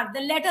 LOR,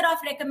 the letter of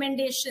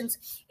recommendations.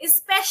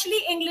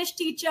 Especially English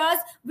teachers,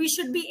 we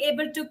should be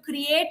able to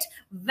create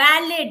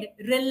valid,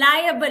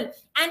 reliable,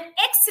 and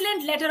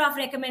excellent letter of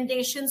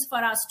recommendations for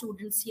our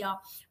students here.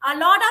 A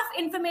lot of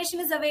information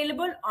is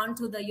available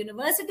onto the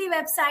university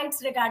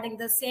websites regarding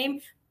the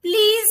same.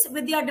 Please,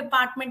 with your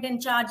department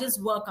in charges,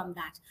 work on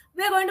that.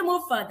 We're going to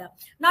move further.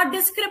 Now,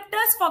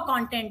 descriptors for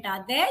content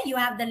are there. You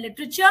have the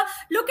literature.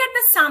 Look at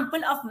the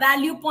sample of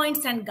value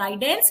points and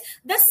guidance.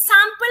 The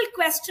sample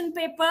question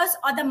papers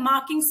or the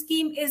marking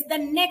scheme is the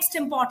next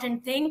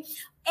important thing.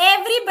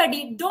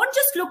 Everybody, don't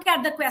just look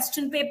at the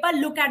question paper,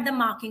 look at the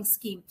marking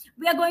scheme.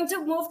 We are going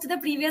to move to the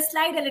previous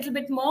slide a little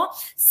bit more.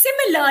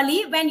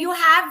 Similarly, when you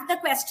have the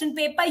question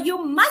paper, you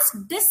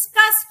must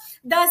discuss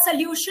the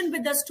solution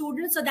with the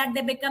students so that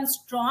they become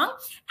strong.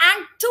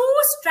 And two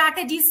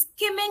strategies,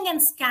 skimming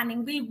and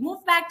scanning. We'll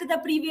move back to the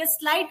previous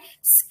slide.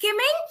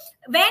 Skimming,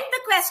 when the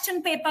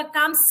question paper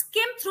comes,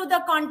 skim through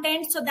the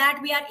content so that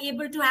we are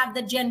able to have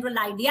the general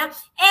idea.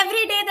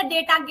 Every day the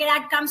data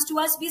that comes to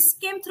us, we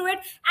skim through it,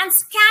 and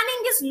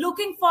scanning is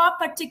looking for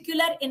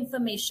particular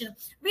information.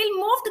 We'll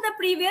move to the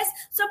previous.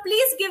 So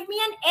please give me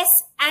an S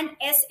and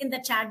S in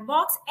the chat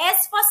box. S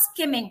for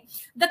skimming.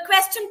 The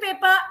question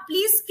paper,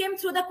 please skim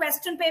through the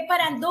question paper,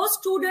 and those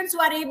students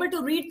who are able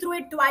to read through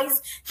it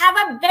twice have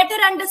a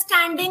better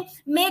understanding,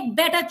 make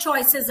better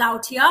choices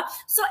out here.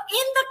 So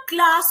in the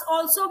class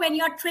also, when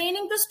you're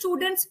training the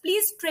students,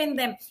 please train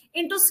them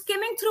into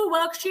skimming through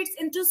worksheets,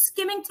 into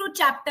skimming through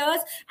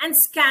chapters and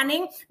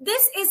scanning.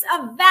 This is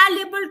a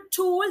valuable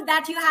tool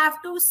that you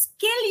have to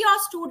skill your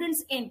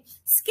students in.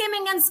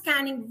 Skimming and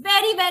scanning,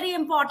 very, very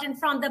important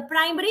from the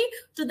primary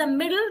to the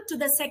middle to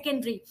the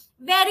secondary.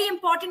 Very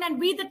important, and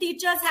we the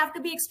teachers have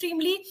to be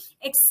extremely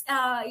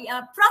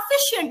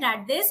proficient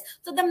at this.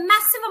 So the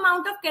massive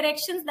amount of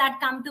corrections that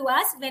come to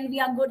us, when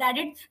we are good at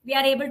it, we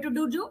are able to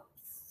do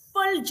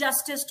full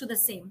justice to the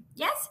same.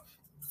 Yes.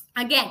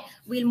 Again,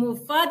 we'll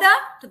move further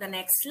to the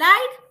next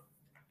slide.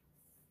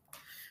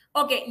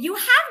 Okay, you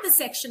have the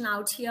section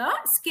out here,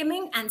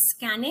 skimming and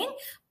scanning.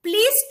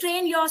 Please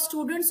train your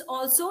students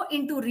also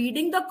into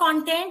reading the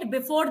content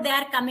before they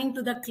are coming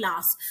to the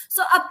class.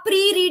 So a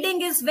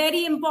pre-reading is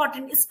very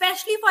important,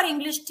 especially for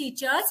English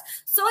teachers,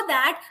 so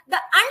that the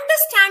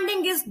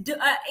understanding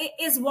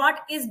is what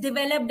is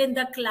developed in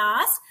the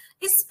class.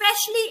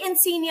 Especially in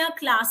senior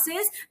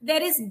classes,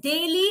 there is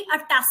daily a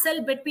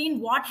tussle between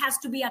what has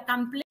to be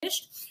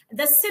accomplished,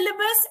 the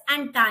syllabus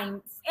and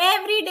time.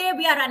 Every day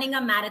we are running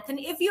a marathon.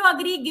 If you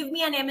agree, give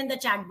me an M in the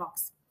chat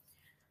box.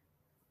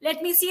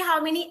 Let me see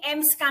how many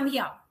M's come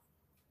here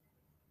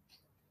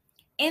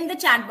in the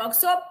chat box.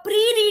 So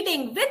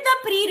pre-reading, with the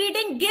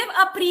pre-reading, give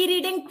a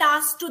pre-reading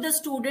task to the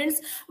students,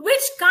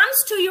 which comes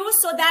to you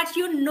so that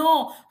you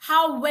know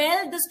how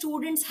well the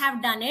students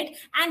have done it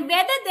and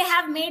whether they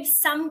have made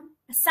some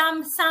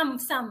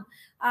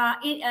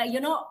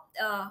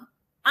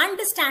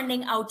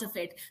understanding out of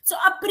it. So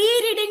a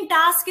pre-reading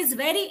task is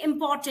very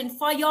important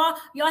for your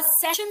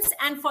sessions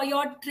and for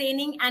your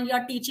training and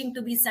your teaching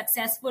to be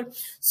successful.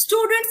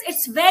 Students,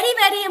 it's very,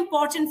 very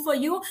important for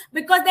you,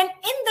 because then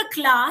in the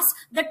class,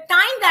 the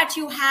time that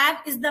you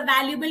have is the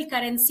valuable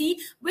currency,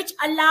 which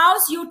allows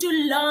you to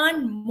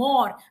learn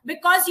more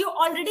because you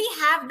already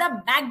have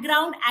the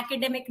background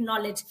academic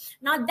knowledge.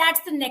 Now that's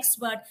the next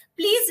word.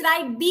 Please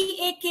write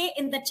BAK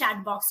in the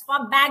chat box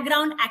for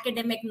background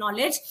academic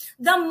knowledge.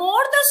 The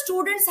more the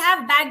student students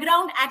have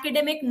background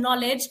academic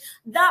knowledge,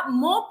 the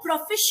more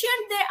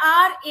proficient they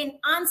are in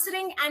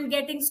answering and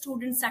getting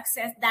student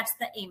success. That's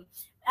the aim.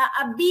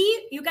 A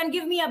B, you can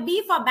give me a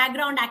B for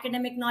background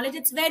academic knowledge.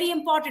 It's very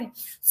important.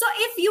 So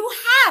if you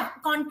have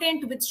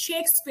content with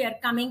Shakespeare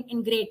coming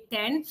in grade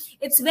 10,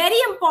 it's very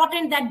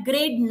important that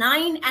grade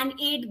 9 and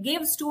 8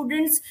 give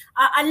students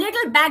a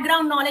little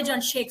background knowledge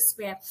on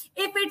Shakespeare.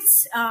 If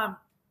it's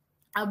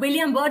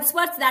William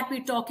Wordsworth that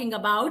we're talking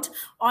about,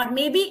 or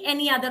maybe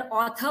any other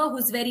author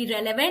who's very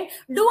relevant,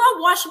 do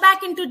a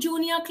washback into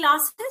junior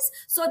classes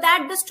so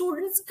that the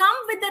students come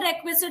with the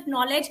requisite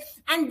knowledge,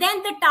 and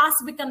then the task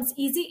becomes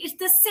easy. It's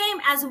the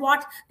same as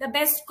what the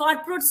best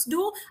corporates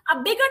do.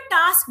 A bigger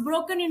task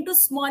broken into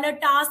smaller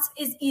tasks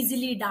is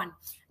easily done.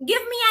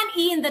 Give me an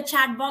E in the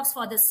chat box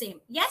for the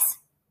same. Yes?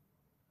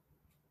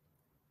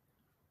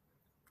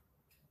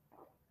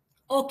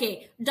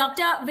 Okay,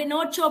 Dr.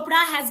 Vinod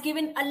Chopra has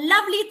given a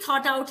lovely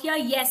thought out here.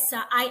 Yes,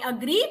 sir, I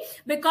agree,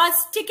 because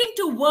sticking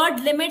to word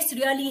limits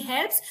really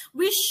helps.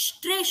 We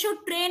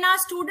should train our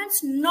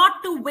students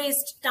not to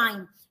waste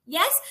time.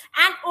 Yes,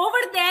 and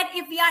over there,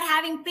 if we are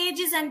having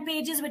pages and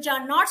pages which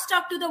are not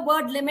stuck to the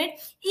word limit,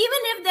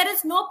 even if there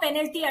is no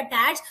penalty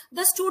attached,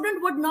 the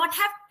student would not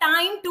have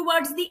time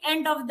towards the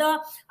end of the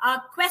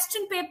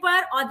question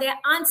paper or their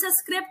answer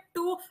script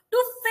to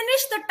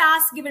finish the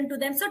task given to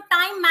them. So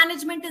time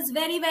management is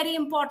very, very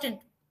important.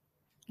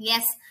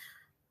 Yes.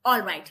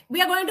 All right,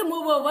 we are going to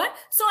move over.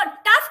 So a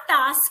tough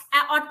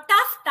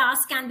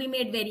task can be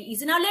made very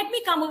easy. Now let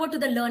me come over to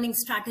the learning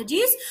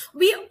strategies.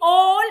 We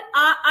all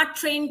are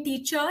trained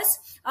teachers.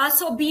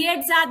 So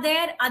BEds are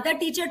there, other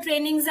teacher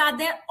trainings are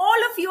there.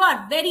 All of you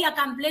are very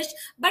accomplished,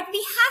 but we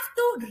have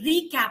to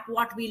recap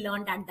what we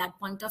learned at that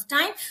point of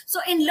time. So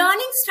in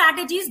learning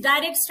strategies,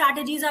 direct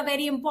strategies are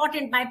very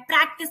important, by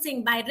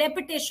practicing, by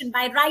repetition,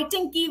 by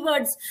writing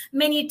keywords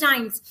many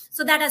times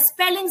so that our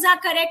spellings are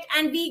correct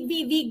and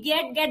we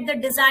get the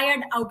desired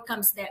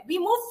outcomes there. We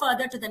move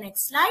further to the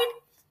next slide.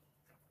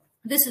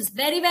 This is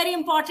very, very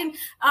important.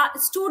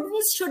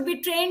 Students should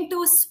be trained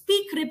to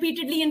speak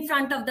repeatedly in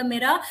front of the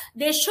mirror.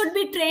 They should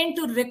be trained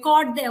to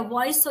record their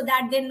voice so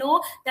that they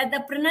know that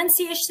the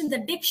pronunciation, the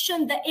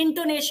diction, the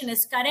intonation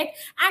is correct.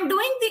 And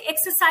doing the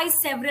exercise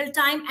several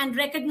times and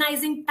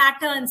recognizing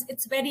patterns,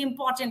 it's very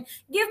important.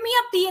 Give me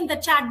a P in the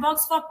chat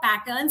box for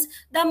patterns.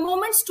 The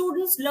moment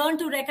students learn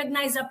to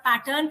recognize a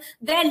pattern,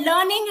 their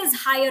learning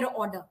is higher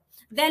order.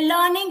 Their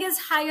learning is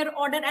higher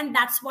order, and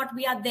that's what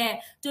we are there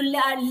to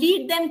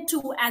lead them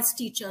to as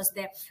teachers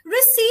there.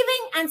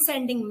 Receiving and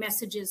sending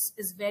messages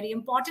is very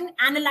important.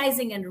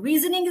 Analyzing and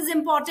reasoning is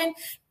important.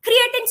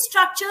 Creating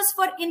structures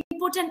for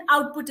input and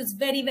output is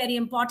very, very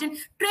important.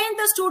 Train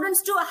the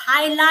students to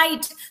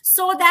highlight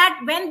so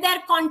that when their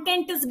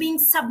content is being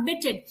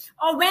submitted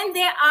or when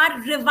they are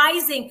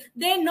revising,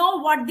 they know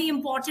what the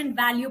important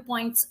value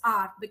points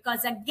are.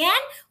 Because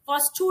again, for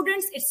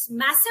students, it's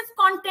massive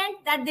content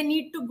that they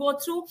need to go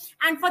through.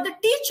 And for the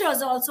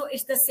teachers also,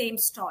 it's the same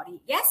story.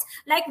 Yes,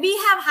 like we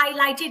have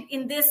highlighted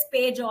in this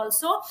page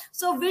also.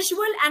 So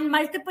visual and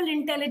multiple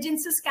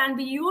intelligences can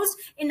be used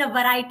in a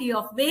variety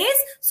of ways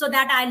so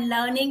that our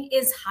learning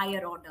is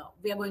higher order.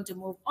 We are going to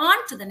move on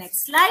to the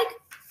next slide.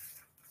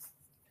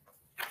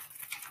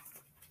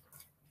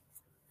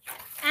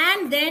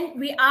 And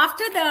then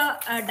after the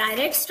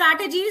direct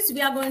strategies,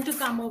 we are going to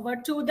come over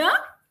to the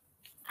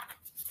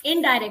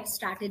indirect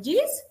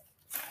strategies,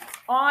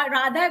 or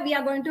rather we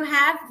are going to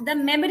have the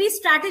memory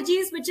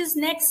strategies, which is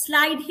next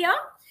slide here.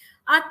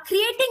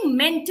 Creating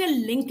mental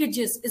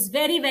linkages is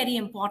very, very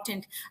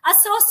important.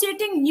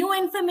 Associating new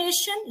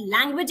information,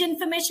 language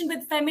information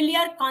with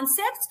familiar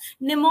concepts,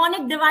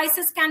 mnemonic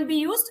devices can be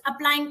used.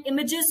 Applying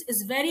images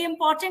is very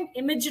important.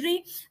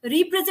 Imagery,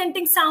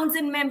 representing sounds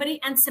in memory,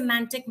 and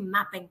semantic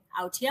mapping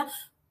out here.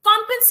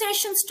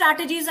 Compensation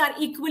strategies are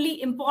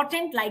equally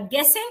important, like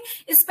guessing,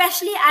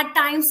 especially at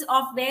times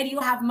of where you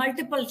have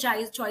multiple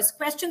choice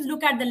questions.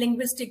 Look at the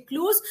linguistic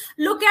clues.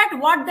 Look at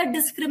what the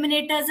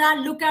discriminators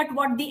are. Look at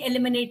what the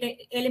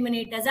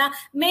eliminators are.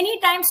 Many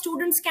times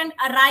students can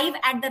arrive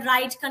at the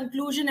right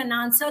conclusion and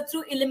answer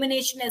through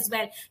elimination as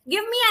well.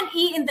 Give me an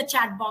E in the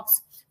chat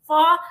box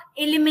for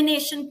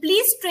elimination.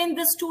 Please train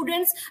the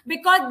students,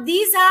 because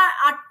these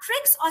are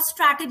tricks or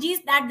strategies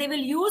that they will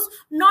use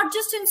not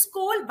just in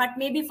school, but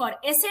maybe for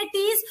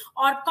SATs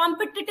or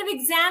competitive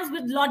exams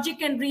with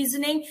logic and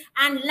reasoning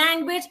and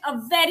language, a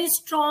very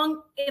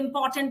strong,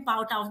 important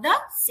part of the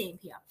same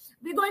here.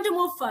 We're going to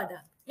move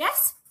further. Yes?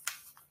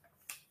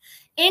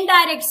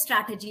 Indirect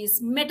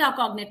strategies,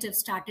 metacognitive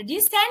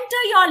strategies.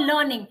 Center your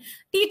learning.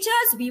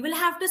 Teachers, we will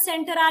have to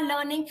center our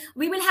learning.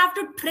 We will have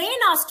to train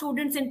our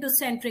students into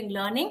centering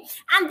learning.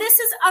 And this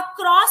is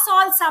across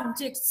all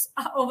subjects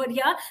over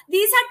here.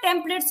 These are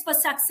templates for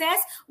success.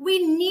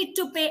 We need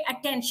to pay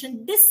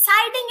attention,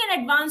 deciding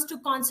in advance to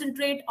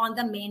concentrate on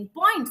the main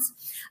points.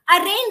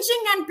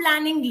 Arranging and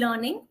planning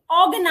learning,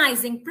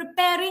 organizing,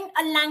 preparing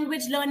a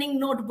language learning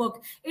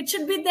notebook. It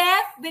should be there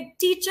with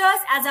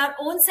teachers as our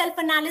own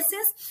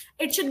self-analysis.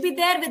 It It should be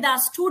there with our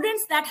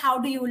students, that how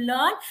do you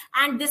learn?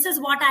 And this is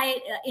what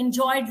I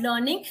enjoyed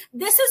learning.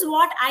 This is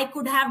what I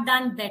could have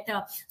done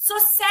better. So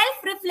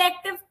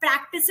self-reflective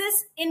practices,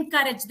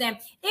 encourage them.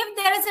 If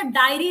there is a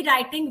diary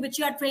writing which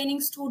you are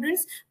training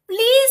students,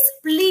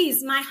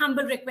 please, my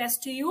humble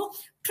request to you,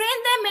 train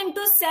them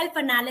into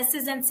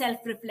self-analysis and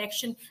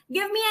self-reflection.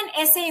 Give me an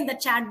essay in the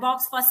chat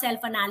box for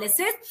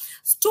self-analysis.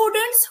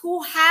 Students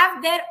who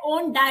have their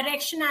own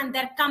direction and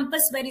their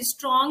compass very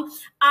strong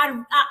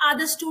are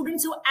the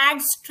students who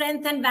add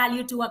strength and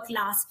value to a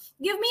class.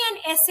 Give me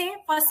an essay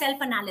for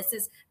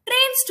self-analysis.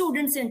 Train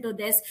students into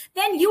this.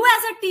 Then you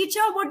as a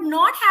teacher would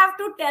not have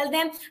to tell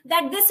them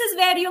that this is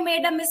where you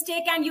made a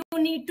mistake and you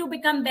need to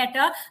become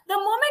better. The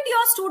moment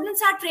your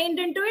students are trained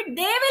into it,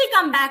 they will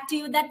come back to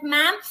you that,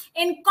 ma'am,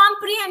 in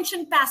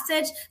comprehension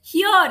passage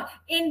here,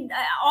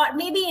 or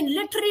maybe in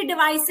literary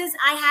devices,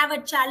 I have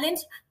a challenge.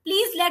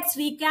 Please, let's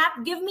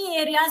recap. Give me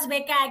areas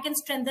where I can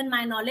strengthen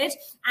my knowledge,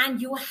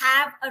 and you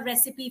have a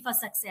recipe for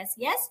success.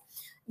 Yes.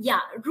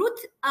 Yeah, Ruth,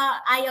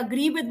 I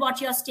agree with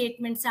what your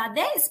statements are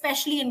there,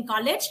 especially in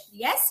college.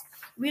 Yes,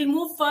 we'll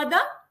move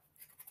further.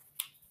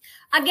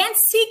 Again,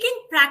 seeking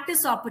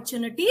practice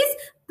opportunities.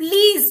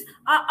 Please,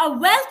 a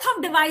wealth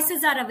of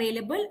devices are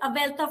available. A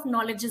wealth of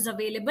knowledge is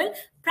available.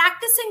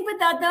 Practicing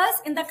with others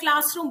in the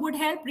classroom would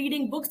help.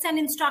 Reading books and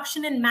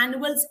instruction and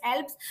manuals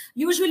helps.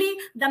 Usually,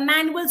 the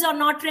manuals are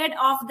not read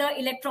of the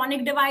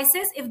electronic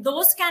devices. If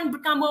those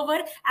can come over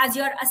as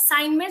your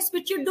assignments,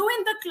 which you do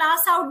in the class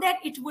out there,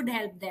 it would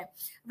help them.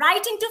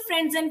 Writing to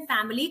friends and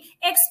family,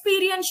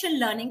 experiential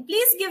learning.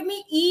 Please give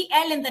me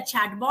EL in the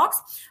chat box.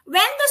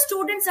 When the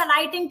students are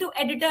writing to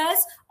editors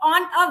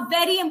on a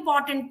very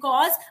important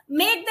cause,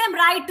 make them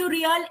write to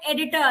real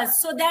editors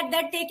so that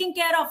they're taking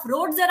care of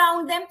roads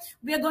around them.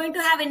 We are going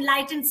to have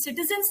enlightened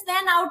citizens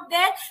then out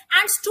there,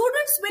 and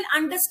students will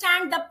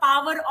understand the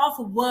power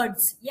of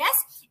words. Yes.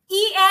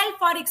 EL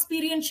for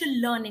experiential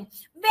learning.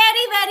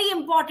 Very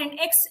important.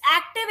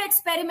 Active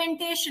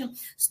experimentation.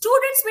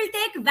 Students will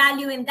take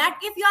value in that.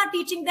 If you are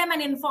teaching them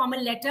an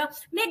informal letter,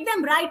 make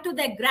them write to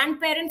their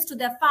grandparents, to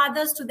their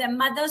fathers, to their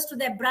mothers, to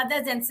their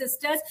brothers and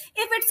sisters.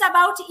 If it's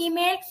about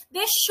email,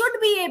 they should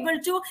be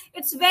able to.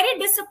 It's very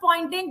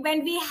disappointing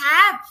when we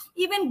have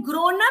even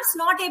grown-ups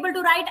not able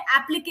to write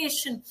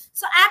application.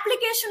 So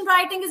application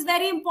writing is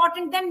very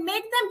important. Then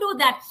make them do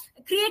that.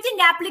 Creating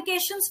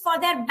applications for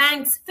their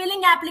banks,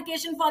 filling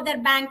application for their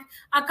bank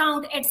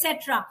account,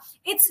 etc.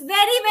 It's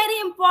very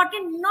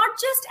important, not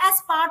just as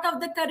part of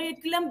the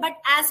curriculum, but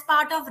as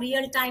part of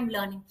real-time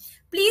learning.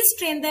 Please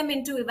train them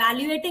into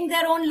evaluating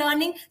their own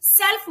learning,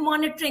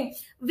 self-monitoring.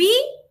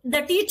 We,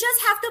 the teachers,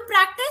 have to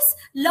practice,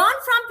 learn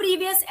from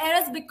previous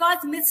errors, because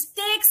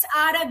mistakes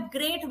are a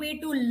great way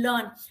to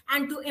learn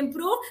and to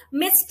improve.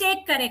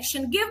 Mistake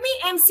correction. Give me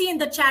MC in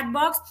the chat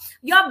box.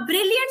 Your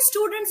brilliant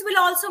students will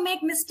also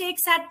make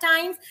mistakes at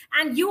times,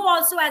 and you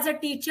also as a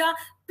teacher,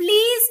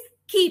 please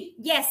keep,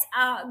 yes,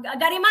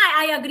 Garima,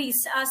 I agree.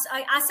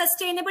 Our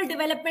sustainable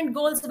development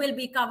goals will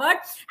be covered,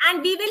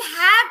 and we will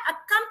have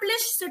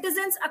accomplished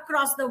citizens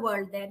across the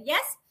world there.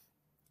 Yes,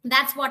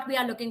 that's what we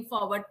are looking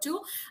forward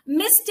to.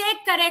 Mistake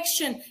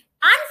correction.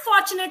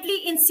 Unfortunately,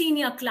 in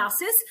senior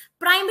classes,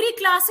 primary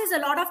classes, a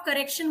lot of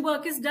correction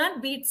work is done,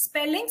 be it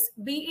spellings,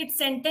 be it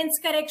sentence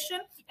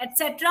correction,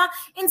 etc.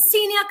 In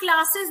senior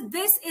classes,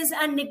 this is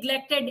a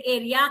neglected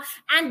area,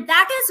 and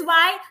that is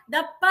why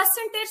the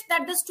percentage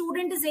that the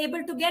student is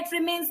able to get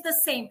remains the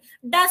same,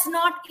 does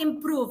not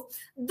improve.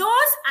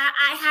 Those,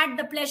 I had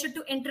the pleasure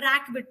to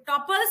interact with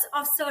toppers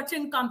of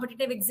certain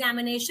competitive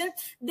examinations.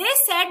 They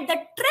said the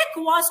trick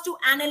was to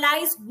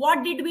analyze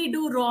what did we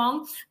do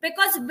wrong,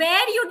 because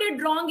where you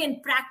did wrong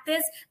in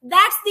practice,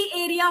 that's the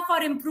area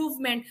for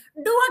improvement.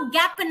 Do a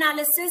gap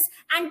analysis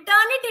and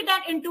turn it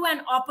into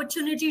an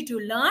opportunity to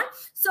learn.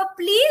 So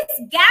please,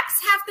 gaps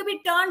have to be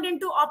turned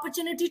into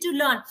opportunity to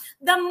learn.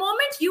 The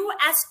moment you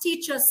as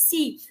teachers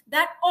see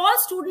that all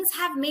students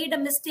have made a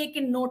mistake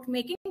in note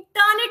making,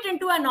 turn it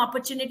into an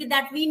opportunity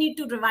that we need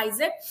to revise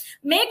it.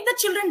 Make the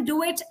children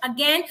do it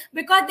again,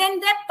 because then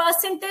their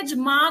percentage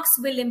marks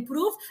will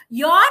improve.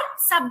 Your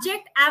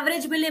subject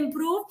average will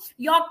improve.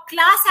 Your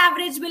class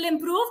average will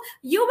improve.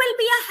 You will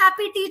be a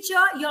happy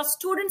teacher. Your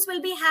students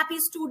will be happy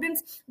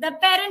students. The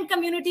parent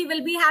community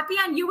will be happy,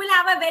 and you will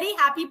have a very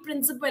happy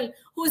principal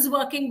who's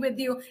working with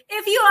you.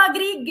 If you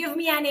agree, give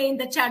me an A in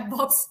the chat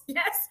box.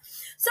 Yes.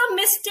 So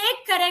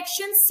mistake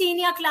correction,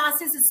 senior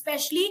classes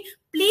especially,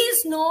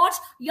 please note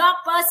your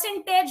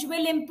percentage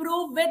will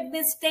improve with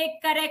mistake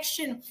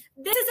correction.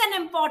 This is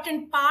an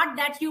important part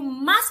that you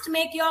must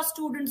make your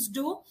students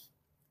do.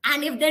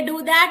 And if they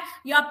do that,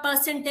 your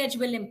percentage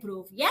will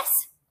improve. Yes?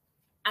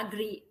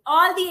 Agree.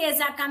 All the A's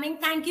are coming.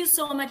 Thank you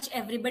so much,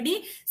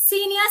 everybody.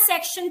 Senior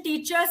section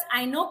teachers,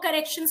 I know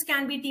corrections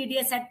can be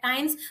tedious at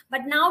times,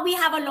 but now we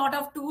have a lot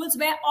of tools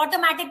where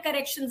automatic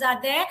corrections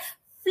are there.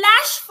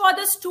 Flash for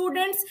the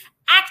students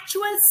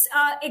actual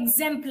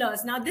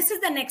exemplars. Now, this is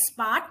the next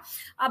part.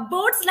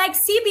 Boards like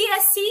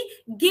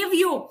CBSE give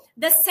you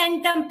the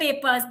centum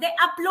papers. They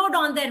upload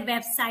on their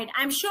website.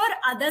 I'm sure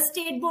other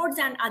state boards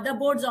and other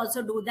boards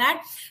also do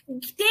that.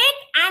 Take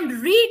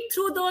and read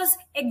through those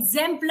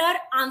exemplar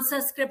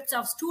answer scripts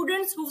of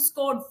students who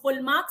scored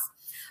full marks.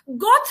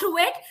 Go through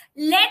it.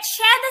 Let's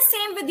share the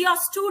same with your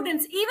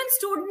students, even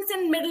students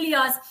in middle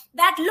years,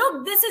 that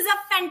look, this is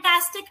a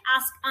fantastic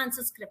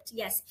answer script.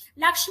 Yes,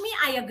 Lakshmi,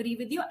 I agree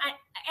with you.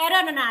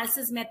 Error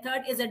analysis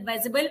method is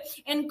advisable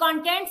in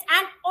contents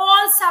and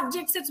all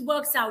subjects. It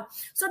works out.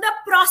 So the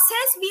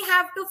process we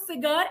have to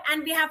figure,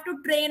 and we have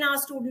to train our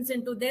students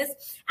into this,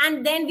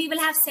 and then we will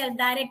have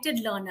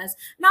self-directed learners.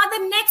 Now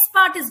the next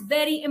part is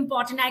very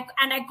important,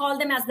 and I call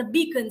them as the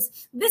beacons.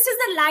 This is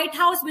the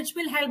lighthouse which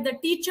will help the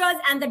teachers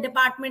and the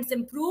departments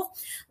improve.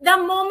 The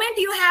moment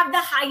you have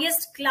the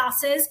highest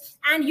classes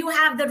and you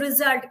have the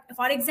result,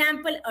 for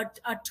example,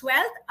 a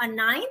 12th, a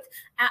 9th,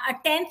 a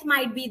 10th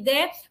might be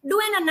there, do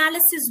an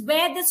analysis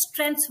where the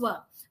strengths were.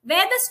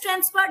 Where the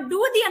strengths were,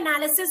 do the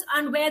analysis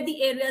on where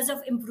the areas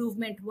of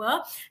improvement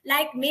were.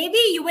 Like maybe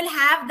you will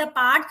have the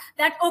part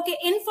that, okay,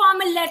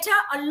 informal letter,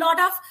 a lot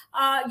of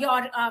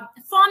your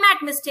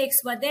format mistakes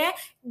were there.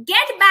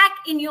 Get back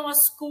in your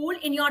school,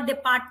 in your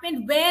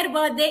department, where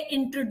were they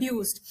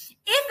introduced?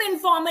 If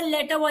informal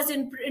letter was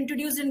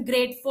introduced in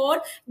grade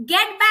 4,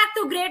 get back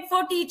to grade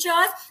 4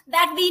 teachers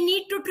that we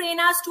need to train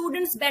our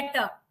students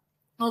better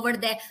over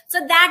there. So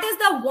that is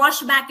the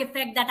washback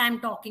effect that I'm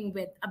talking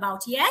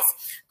about. Yes,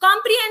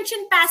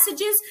 comprehension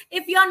passages,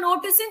 if you are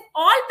noticing,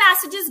 all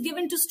passages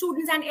given to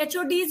students and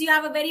HODs, you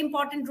have a very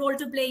important role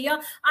to play here,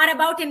 are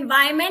about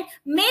environment.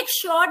 Make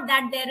sure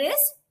that there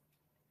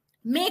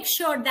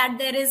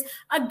is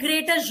a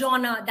greater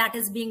genre that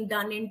is being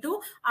done into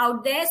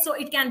out there. So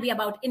it can be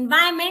about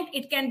environment,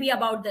 it can be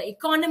about the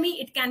economy,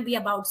 it can be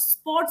about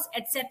sports,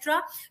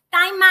 etc.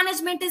 Time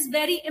management is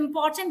very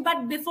important,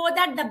 but before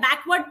that, the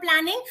backward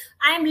planning,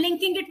 I am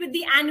linking it with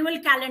the annual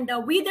calendar.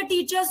 We, the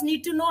teachers,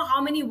 need to know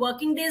how many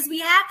working days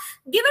we have.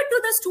 Give it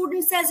to the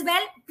students as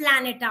well.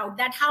 Plan it out,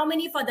 that how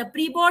many for the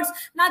pre-boards.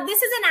 Now,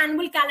 this is an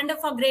annual calendar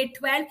for grade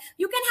 12.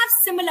 You can have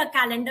similar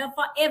calendar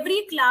for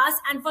every class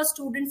and for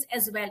students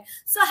as well.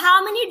 So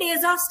how many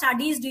days of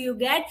studies do you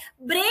get?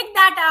 Break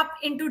that up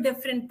into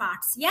different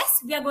parts. Yes,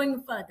 we are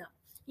going further.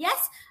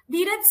 Yes,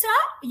 Dheeraj sir,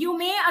 you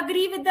may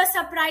agree with the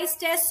surprise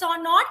tests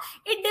or not.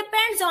 It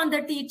depends on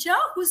the teacher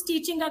who's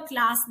teaching a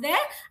class there.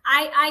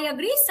 I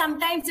agree.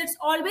 Sometimes it's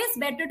always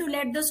better to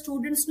let the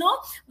students know.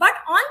 But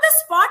on the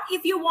spot,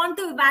 if you want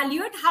to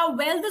evaluate how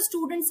well the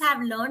students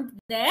have learned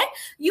there,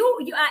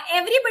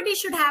 everybody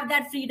should have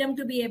that freedom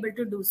to be able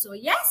to do so.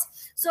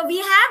 Yes. So we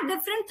have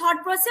different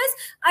thought process.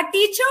 A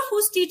teacher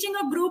who's teaching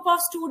a group of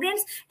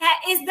students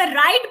is the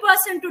right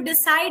person to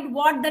decide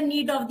what the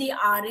need of the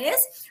hour is.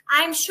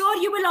 I'm sure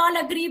you will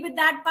all agree with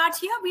that part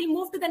here. We'll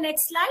move to the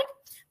next slide.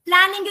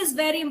 Planning is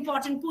very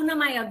important.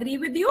 Poonam, I agree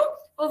with you.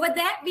 Over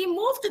there, we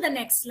move to the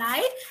next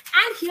slide.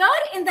 And here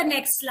in the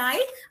next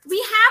slide, we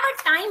have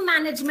a time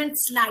management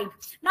slide.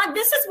 Now,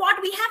 this is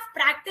what we have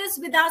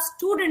practiced with our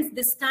students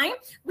this time.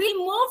 We'll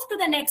move to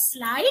the next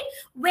slide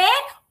where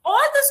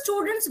all the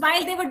students,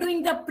 while they were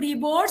doing the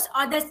pre-boards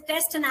or the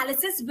test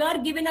analysis, were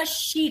given a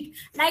sheet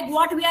like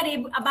what we are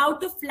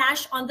about to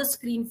flash on the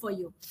screen for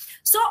you.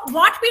 So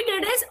what we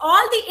did is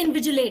all the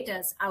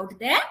invigilators out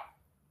there,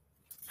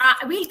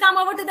 we'll come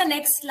over to the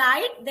next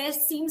slide. There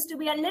seems to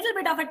be a little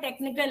bit of a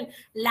technical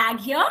lag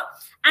here.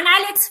 And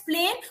I'll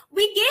explain.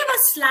 We gave a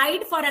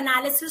slide for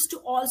analysis to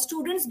all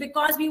students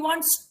because we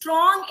want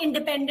strong,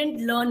 independent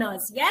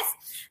learners. Yes.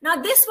 Now,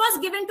 this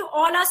was given to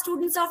all our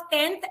students of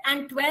 10th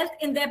and 12th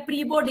in their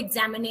pre-board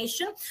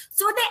examination.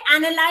 So they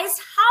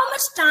analyzed how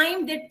much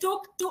time they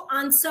took to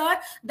answer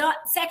the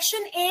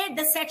section A,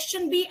 the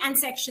section B, and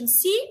section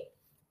C.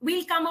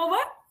 We'll come over.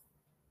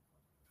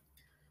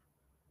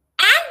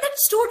 And the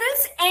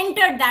students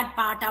entered that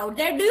part out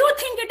there. Do you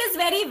think it is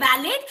very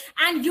valid?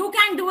 And you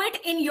can do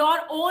it in your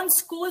own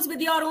schools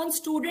with your own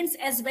students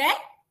as well?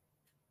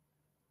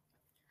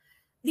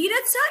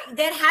 Dheeraj sir,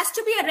 there has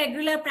to be a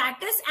regular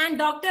practice, and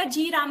Dr.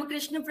 G.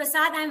 Ramakrishna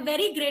Prasad, I'm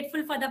very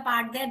grateful for the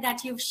part there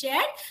that you've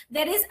shared.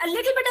 There is a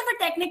little bit of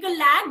a technical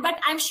lag, but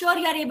I'm sure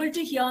you are able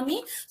to hear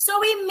me. So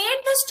we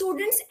made the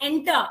students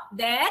enter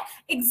there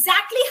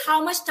exactly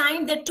how much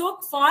time they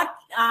took for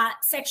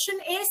section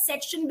A,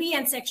 section B,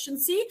 and section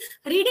C.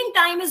 Reading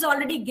time is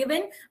already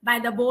given by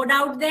the board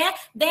out there.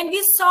 Then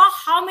we saw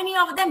how many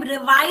of them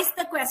revised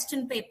the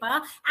question paper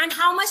and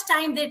how much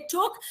time they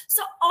took.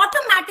 So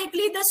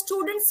automatically the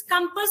students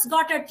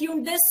got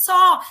attuned. They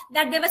saw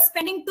that they were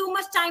spending too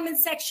much time in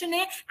section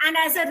A, and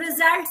as a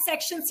result,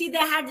 section C, they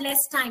had less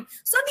time.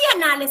 So the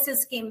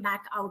analysis came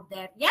back out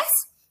there. Yes,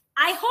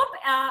 I hope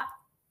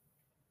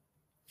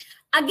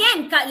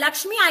Again,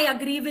 Lakshmi, I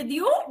agree with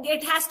you.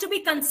 It has to be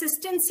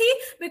consistency,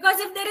 because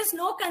if there is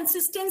no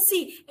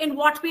consistency in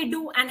what we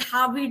do and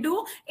how we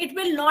do, it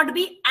will not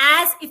be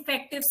as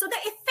effective. So the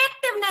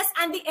effectiveness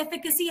and the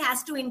efficacy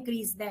has to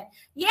increase there.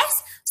 Yes.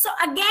 So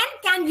again,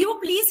 can you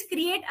please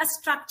create a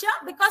structure?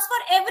 Because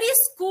for every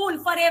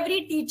school, for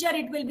every teacher,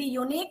 it will be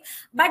unique.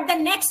 But the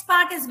next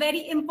part is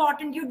very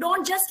important. You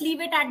don't just leave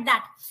it at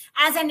that.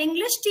 As an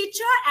English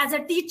teacher, as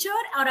a teacher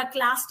or a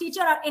class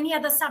teacher or any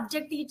other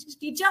subject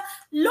teacher,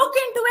 look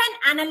into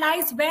and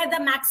analyze where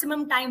the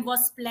maximum time was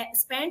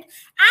spent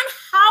and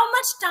how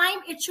much time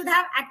it should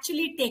have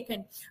actually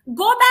taken.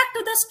 Go back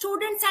to the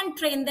students and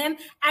train them.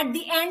 At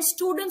the end,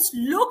 students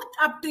looked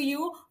up to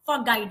you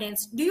for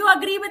guidance. Do you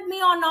agree with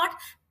me or not?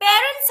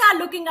 Parents are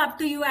looking up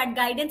to you at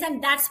guidance,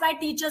 and that's why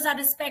teachers are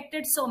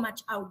respected so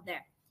much out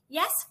there.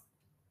 Yes?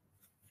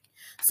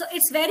 So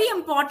it's very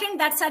important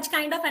that such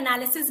kind of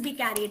analysis be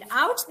carried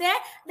out there.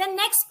 The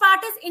next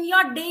part is in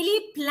your daily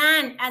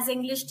plan as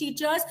English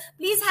teachers.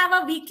 Please have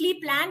a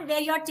weekly plan where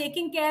you're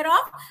taking care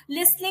of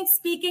listening,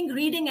 speaking,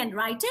 reading, and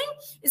writing,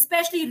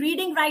 especially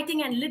reading,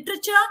 writing, and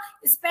literature,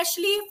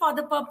 especially for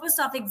the purpose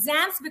of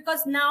exams,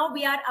 because now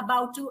we are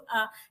about to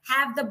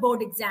have the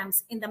board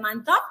exams in the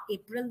month of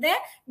April there.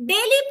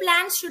 Daily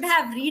plans should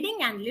have reading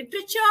and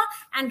literature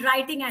and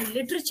writing and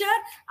literature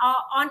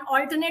on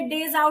alternate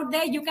days out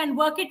there. You can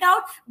work it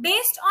out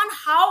based on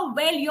how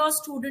well your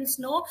students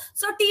know.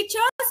 So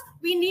teachers,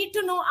 we need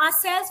to know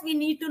ourselves. We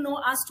need to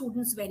know our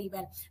students very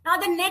well. Now,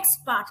 the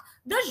next part,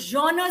 the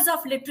genres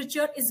of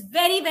literature is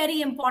very,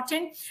 very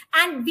important.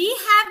 And we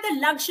have the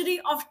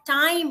luxury of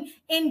time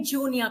in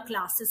junior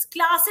classes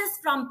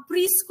from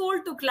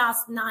preschool to class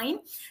 9.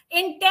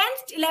 In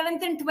 10th,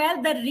 11th, and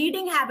 12th, the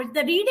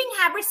reading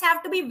habits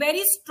have to be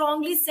very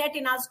strongly set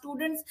in our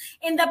students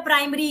in the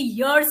primary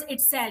years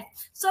itself.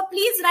 So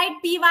please write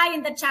PY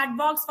in the chat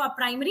box for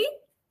primary.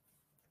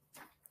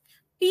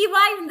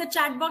 PY in the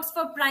chat box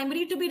for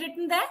primary to be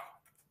written there.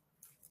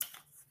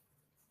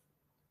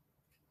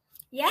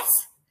 Yes.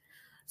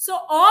 So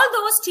all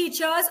those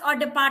teachers or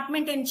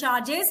department in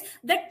charges,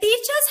 the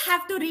teachers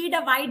have to read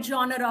a wide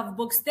genre of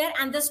books there,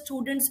 and the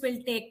students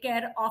will take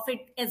care of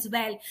it as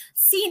well.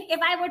 See, if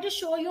I were to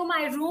show you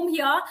my room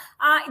here,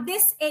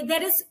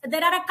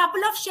 there are a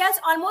couple of shelves,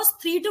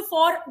 almost 3 to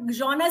 4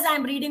 genres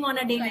I'm reading on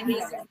a daily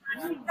basis.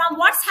 From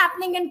what's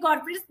happening in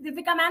corporate,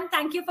 Dipika ma'am,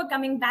 thank you for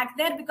coming back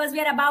there, because we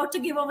are about to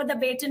give over the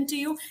baton to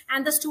you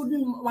and the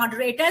student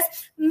moderators.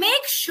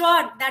 Make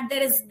sure that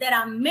there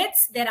are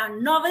myths, there are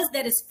novels,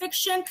 there is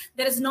fiction,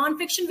 there is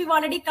non-fiction, we've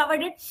already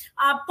covered it,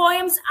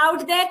 poems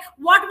out there.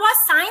 What was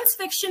science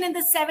fiction in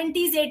the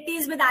 70s,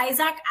 80s with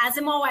Isaac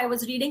Asimov, I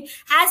was reading,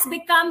 has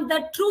become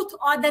the truth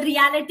or the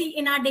reality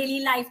in our daily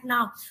life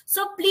now.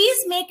 So please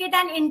make it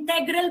an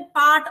integral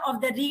part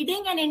of the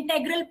reading, an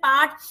integral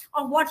part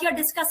of what you're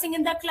discussing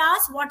in the class,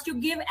 what you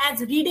give as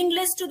reading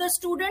list to the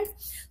students,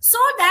 so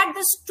that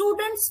the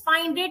students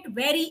find it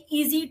very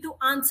easy to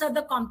answer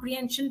the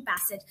comprehension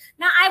passage.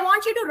 Now, I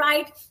want you to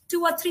write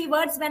 2 or 3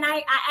 words when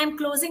I am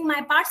closing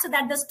my part, so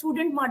that the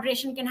student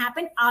moderation can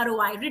happen.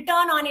 ROI,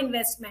 return on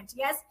investment.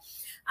 Yes.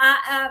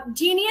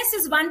 Genius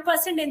is 1%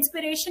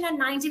 inspiration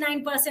and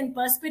 99%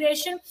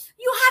 perspiration.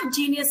 You have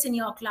genius in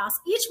your class.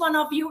 Each one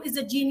of you is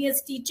a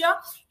genius teacher.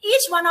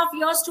 Each one of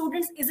your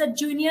students is a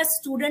junior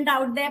student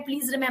out there.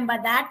 Please remember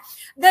that.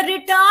 The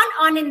return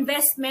on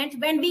investment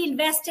when we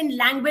invest in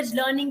language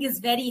learning is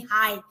very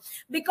high,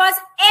 because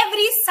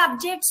every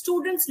subject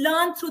students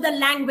learn through the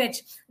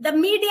language, the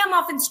medium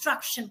of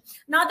instruction.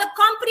 Now, the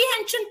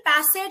comprehension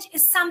passage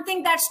is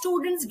something that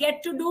students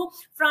get to do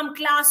from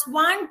class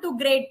 1 to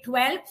grade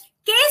 12.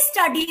 Case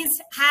studies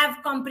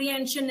have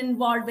comprehension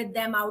involved with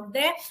them out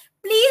there.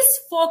 Please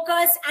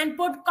focus and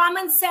put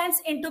common sense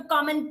into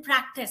common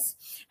practice,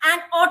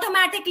 and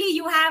automatically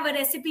you have a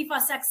recipe for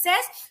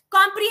success.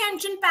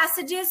 Comprehension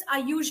passages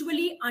are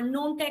usually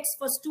unknown text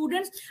for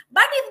students,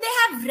 but if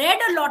they have read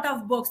a lot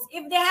of books,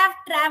 if they have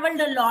traveled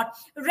a lot,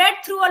 read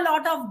through a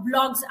lot of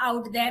blogs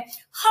out there,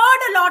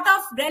 heard a lot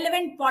of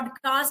relevant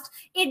podcasts,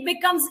 it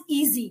becomes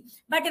easy.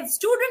 But if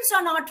students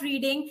are not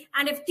reading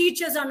and if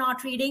teachers are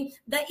not reading,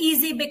 the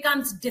easy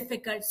becomes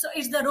difficult. So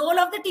it's the role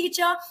of the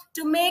teacher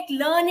to make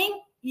learning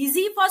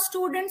easy for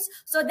students,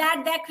 so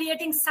that they're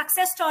creating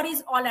success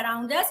stories all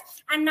around us.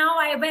 And now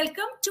I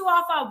welcome 2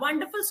 of our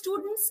wonderful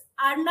students,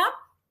 Arnab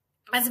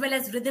as well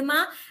as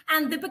Ridhima,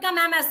 and Dipika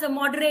ma'am as the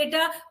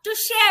moderator, to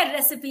share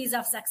recipes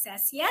of success.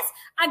 Yes,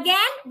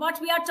 again,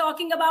 what we are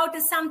talking about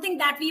is something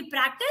that we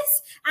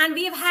practice, and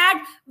we've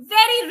had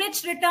very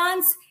rich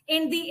returns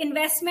in the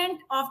investment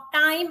of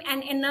time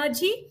and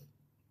energy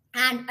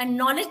and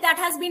knowledge that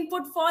has been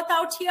put forth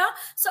out here.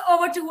 So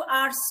over to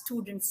our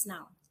students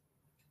now.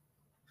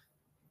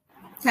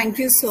 Thank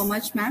you so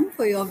much, ma'am,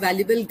 for your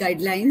valuable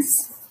guidelines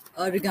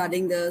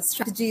regarding the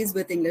strategies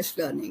with English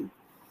learning.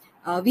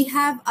 We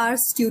have our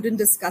student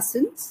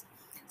discussants.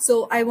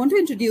 So I want to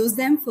introduce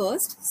them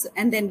first,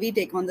 and then we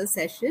take on the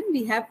session.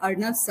 We have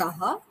Arnab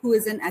Saha, who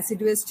is an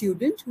assiduous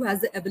student who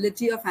has the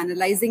ability of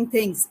analyzing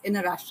things in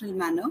a rational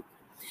manner.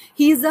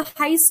 He is a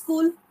high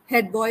school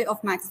head boy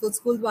of Maxfort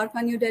School,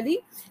 Dwarka, New Delhi,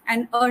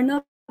 and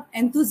Arnab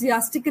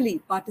enthusiastically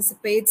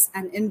participates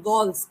and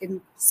involves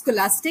in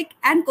scholastic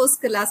and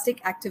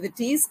post-scholastic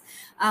activities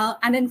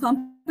and in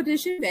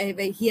competition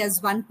where he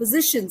has won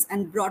positions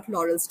and brought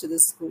laurels to the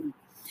school.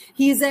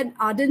 He is an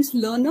ardent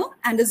learner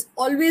and is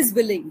always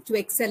willing to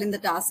excel in the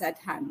task at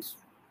hand.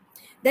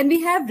 Then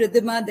we have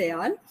Ridhima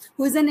Dayal,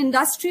 who is an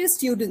industrious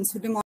student who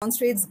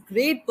demonstrates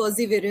great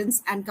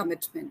perseverance and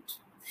commitment.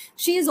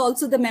 She is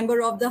also the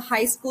member of the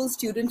High School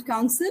Student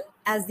Council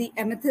as the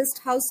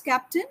Amethyst House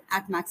Captain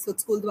at Maxfort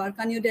School,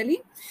 Dwarka, New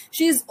Delhi.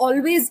 She is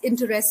always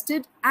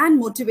interested and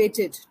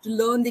motivated to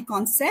learn the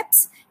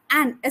concepts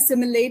and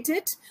assimilate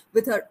it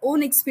with her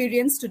own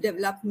experience to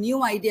develop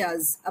new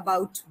ideas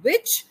about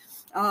which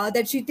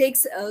that she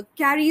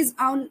carries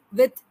on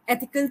with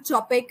ethical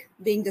topic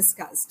being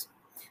discussed.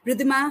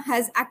 Ridhima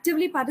has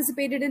actively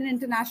participated in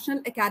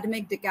International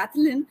Academic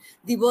Decathlon,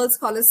 the World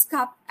Scholars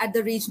Cup at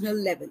the regional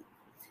level.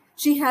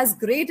 She has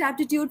great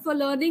aptitude for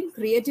learning,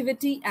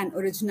 creativity, and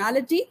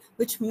originality,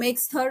 which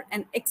makes her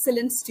an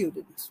excellent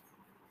student.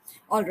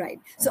 All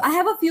right. So I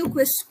have a few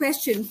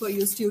questions for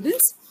you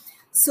students.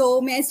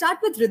 So may I start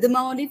with Ridhima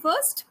only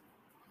first?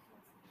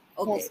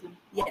 Okay.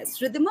 Yes.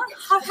 Ridhima,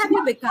 how have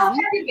you become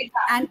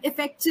an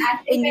effective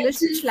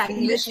English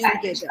language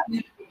educator?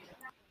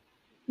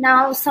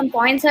 Now, some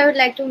points I would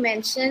like to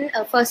mention.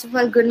 First of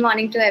all, good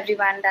morning to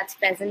everyone that's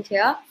present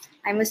here.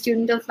 I'm a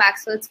student of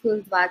Maxfort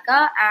School,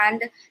 Dwarka,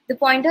 and the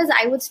pointers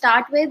I would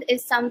start with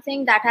is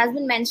something that has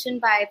been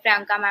mentioned by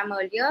Priyanka ma'am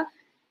earlier,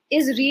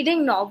 is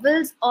reading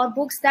novels or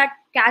books that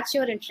catch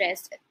your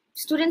interest.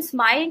 Students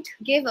might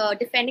give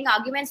defending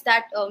arguments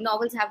that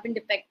novels have been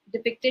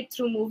depicted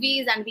through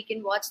movies and we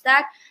can watch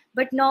that,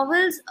 but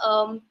novels,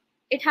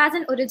 it has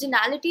an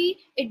originality,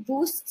 it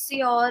boosts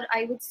your,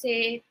 I would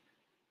say,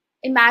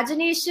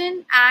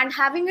 imagination, and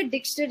having a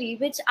dictionary,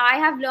 which I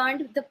have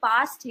learned the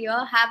past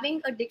year, having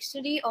a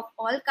dictionary of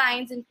all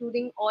kinds,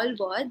 including all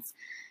words,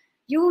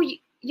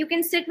 you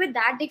can sit with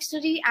that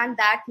dictionary and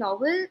that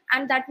novel,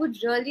 and that would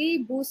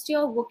really boost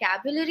your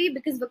vocabulary,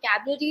 because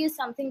vocabulary is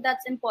something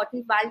that's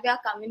important while we are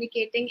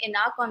communicating in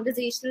our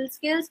conversational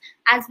skills,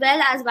 as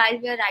well as while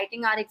we are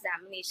writing our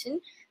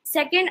examination.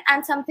 Second,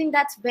 and something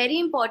that's very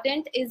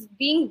important, is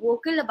being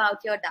vocal about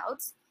your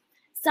doubts.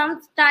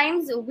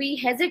 Sometimes we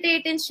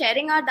hesitate in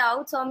sharing our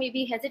doubts, or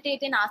maybe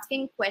hesitate in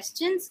asking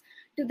questions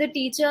to the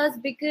teachers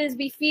because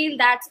we feel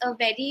that's a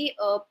very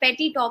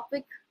petty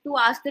topic to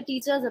ask the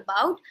teachers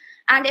about.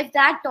 And if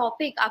that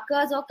topic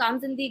occurs or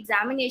comes in the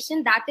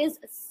examination, that is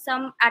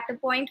at a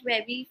point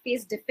where we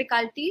face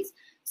difficulties.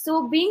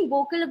 So being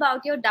vocal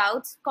about your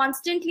doubts,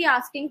 constantly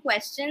asking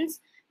questions,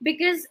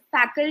 because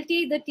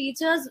faculty, the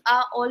teachers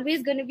are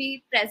always going to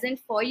be present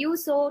for you.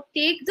 So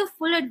take the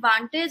full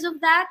advantage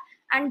of that.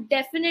 And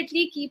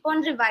definitely keep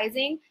on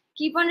revising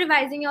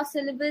your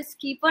syllabus,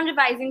 keep on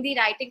revising the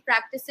writing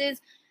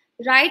practices,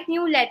 write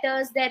new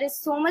letters. There is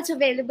so much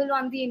available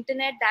on the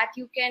internet that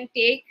you can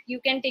take. You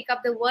can take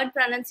up the word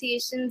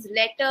pronunciations,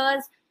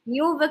 letters,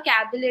 new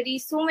vocabulary,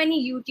 so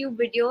many YouTube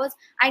videos.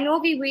 I know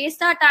we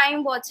waste our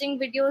time watching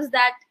videos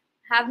that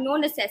have no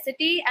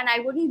necessity, and I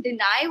wouldn't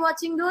deny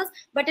watching those,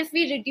 but if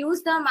we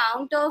reduce the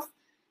amount of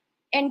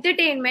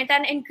entertainment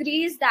and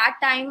increase that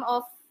time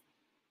of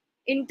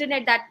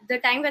internet, that the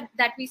time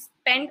that we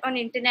spend on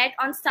internet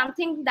on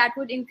something that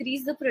would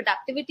increase the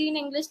productivity in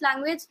English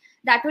language,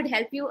 that would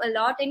help you a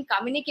lot in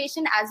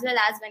communication as well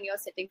as when you're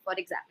sitting for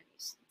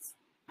examinations.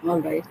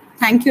 All right.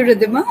 Thank you,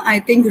 Ridhima. I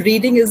think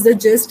reading is the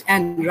gist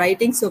and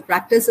writing. So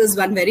practice is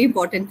one very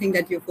important thing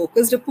that you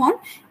focused upon,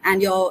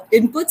 and your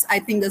inputs, I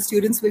think the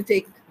students will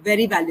take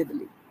very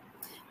valuably.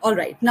 All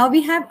right. Now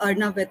we have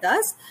Arnab with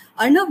us.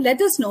 Arnab, let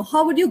us know,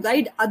 how would you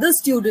guide other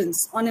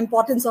students on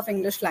importance of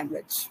English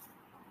language?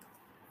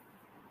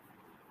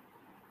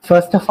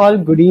 First of all,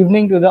 good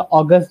evening to the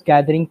august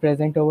gathering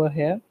present over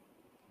here.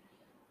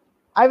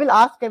 I will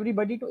ask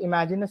everybody to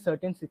imagine a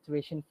certain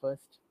situation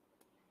first.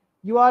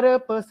 You are a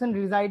person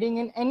residing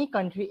in any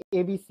country,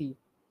 ABC,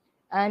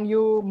 and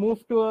you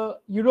move to a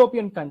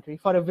European country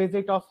for a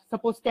visit of,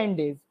 suppose, 10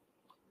 days,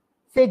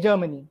 say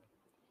Germany.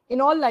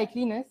 In all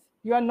likeliness,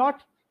 you are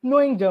not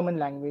knowing German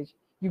language.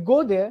 You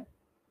go there,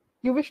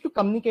 you wish to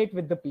communicate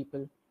with the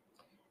people,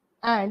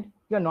 and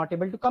you're not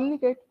able to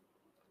communicate.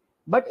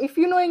 But if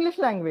you know English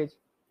language,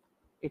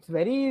 it's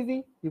very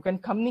easy. You can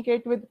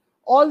communicate with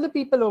all the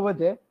people over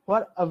there who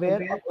are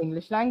aware of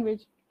English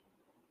language.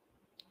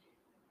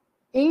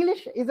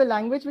 English is a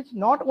language which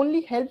not only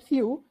helps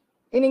you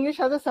in English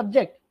as a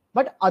subject,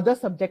 but other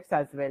subjects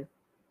as well,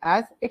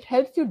 as it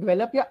helps you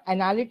develop your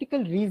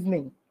analytical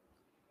reasoning.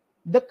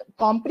 The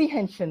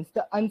comprehensions,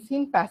 the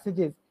unseen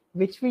passages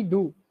which we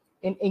do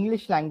in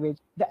English language,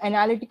 the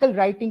analytical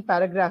writing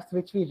paragraphs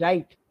which we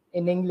write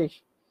in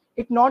English,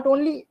 it not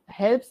only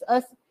helps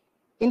us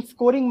in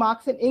scoring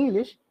marks in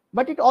English,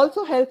 but it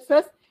also helps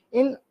us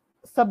in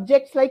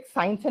subjects like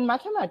science and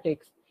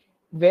mathematics,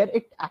 where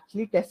it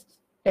actually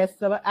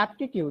tests our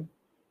aptitude.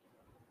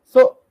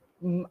 So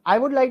I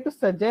would like to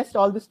suggest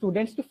all the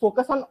students to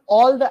focus on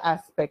all the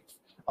aspects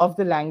of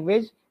the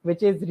language,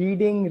 which is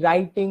reading,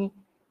 writing,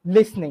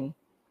 listening.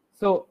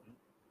 So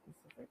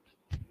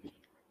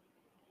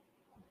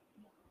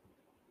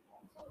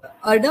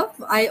Arnab,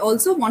 I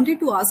also wanted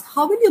to ask,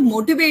 how will you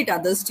motivate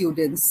other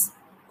students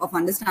of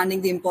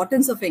understanding the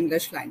importance of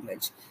English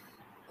language?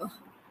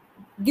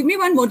 Give me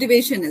one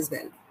motivation as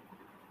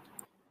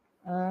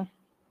well.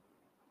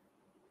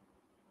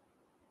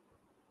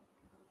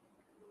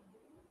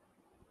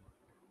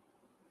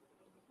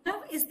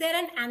 Is there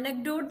an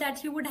anecdote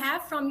that you would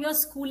have from your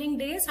schooling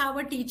days, how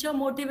a teacher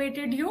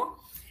motivated you?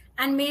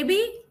 And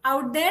maybe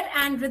out there,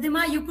 and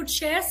Ridhima, you could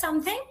share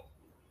something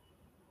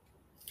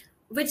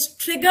which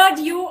triggered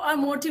you or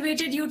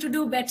motivated you to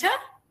do better?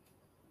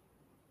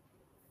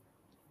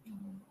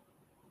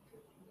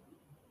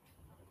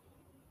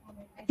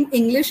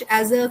 English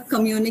as a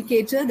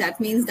communicator, that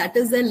means that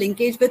is the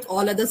linkage with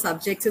all other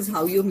subjects, is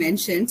how you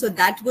mentioned. So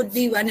that would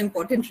be one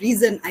important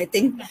reason, I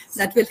think,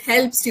 that will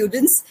help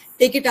students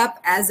take it up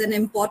as an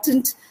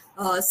important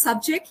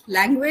subject,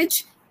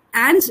 language,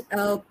 and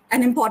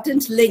an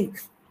important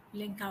link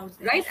out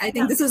there. Right? I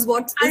think this is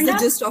what is the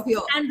gist of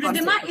your And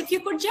Ridhima, if you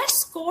could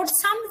just quote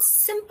some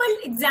simple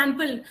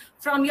example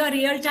from your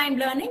real-time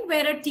learning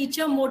where a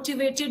teacher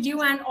motivated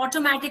you and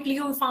automatically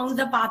you found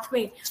the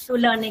pathway to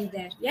learning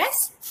there.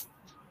 Yes?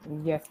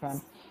 Yes,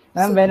 ma'am.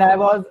 Ma'am, when I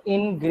was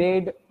in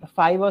grade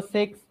 5 or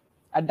 6,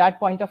 at that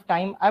point of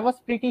time, I was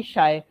pretty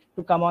shy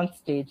to come on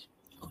stage.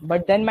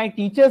 But then my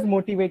teachers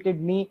motivated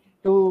me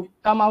to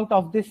come out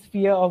of this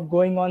fear of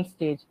going on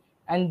stage.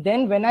 And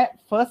then when I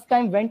first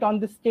time went on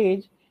the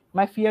stage,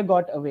 my fear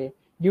got away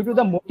due to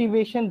the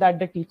motivation that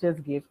the teachers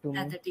gave to me.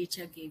 That the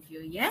teacher gave you,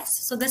 yes.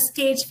 So the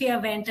stage fear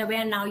went away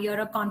and now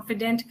you're a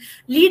confident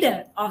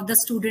leader of the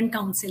student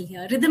council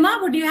here. Ridhima,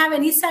 would you have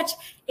any such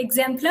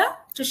exemplar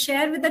to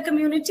share with the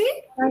community?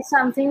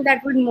 Something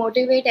that would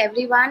motivate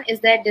everyone is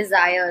their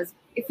desires.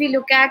 If we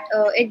look at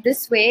it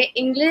this way,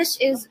 English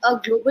is a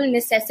global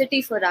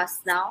necessity for us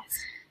now.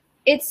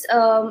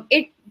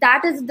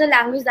 That is the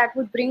language that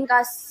would bring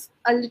us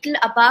a little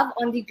above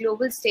on the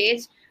global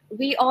stage.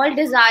 We all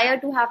desire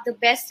to have the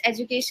best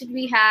education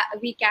we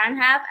can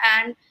have,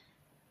 and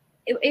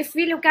if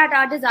we look at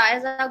our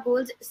desires, our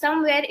goals,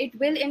 somewhere it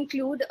will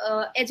include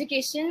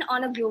education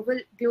on a global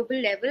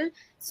level.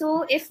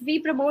 So if we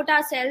promote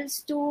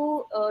ourselves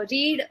to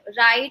read,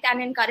 write,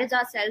 and encourage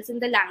ourselves in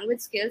the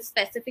language skills,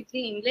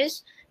 specifically English,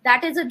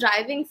 that is a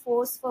driving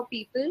force for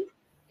people.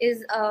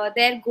 Is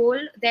their goal,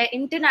 their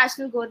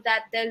international goal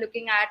that they're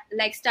looking at,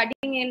 like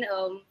studying in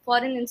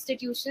foreign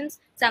institutions,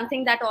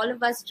 something that all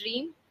of us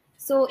dream.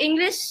 So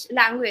English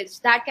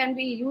language, that can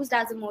be used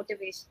as a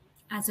motivation.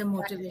 As a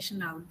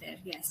motivation out there,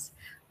 yes.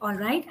 All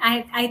right.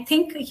 I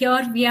think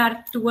here we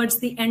are towards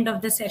the end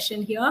of the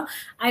session here.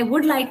 I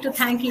would like to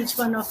thank each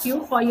one of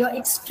you for your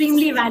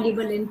extremely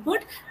valuable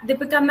input.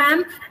 Dipika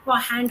ma'am for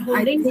hand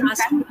holding.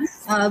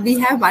 We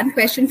have one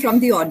question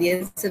from the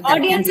audience.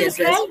 Audience as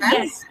well?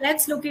 Yes.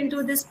 Let's look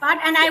into this part.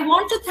 And I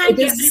want to thank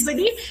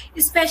everybody,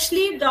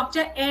 especially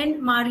Dr.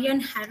 N. Marian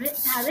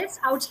Harris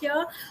out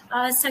here,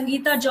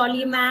 Sangeeta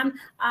Jolly ma'am,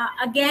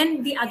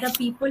 again, the other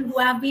people who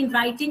have been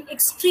writing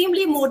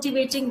extremely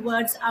motivating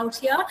words out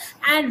here.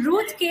 And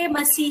Ruth K.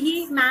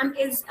 Masihi ma'am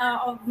is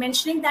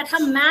mentioning that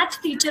her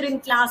math teacher in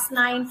class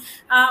 9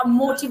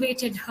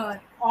 motivated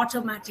her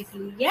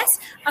automatically. Yes,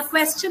 a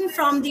question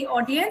from the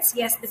audience.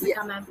 Yes,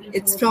 Dipika ma'am.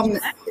 It's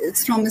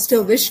from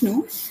Mr.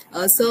 Vishnu.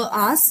 Sir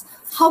asks,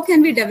 how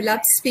can we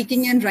develop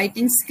speaking and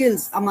writing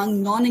skills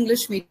among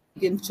non-English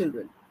medium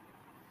children?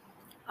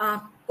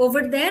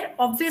 Over there,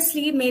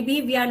 obviously,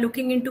 maybe we are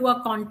looking into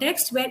a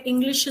context where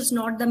English is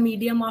not the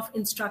medium of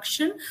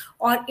instruction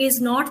or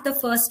is not the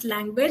first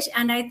language.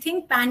 And I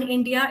think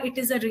pan-India, it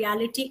is a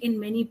reality in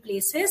many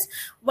places.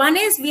 One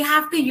is we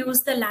have to use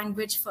the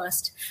language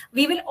first.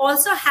 We will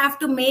also have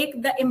to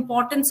make the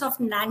importance of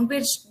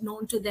language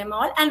known to them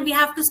all. And we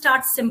have to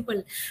start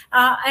simple.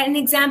 An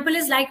example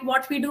is like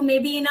what we do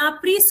maybe in our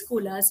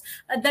preschoolers.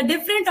 The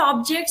different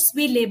objects,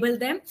 we label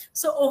them.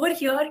 So over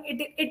here,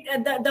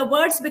 the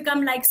words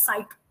become like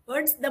sight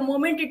words. The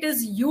moment it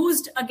is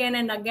used again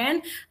and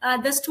again,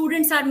 the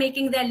students are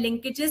making their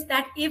linkages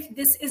that if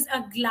this is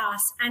a glass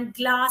and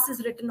glass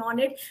is written on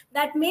it,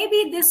 that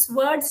maybe this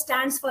word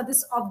stands for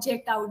this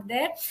object out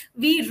there.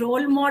 We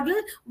role model,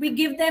 we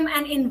give them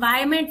an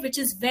environment which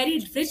is very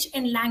rich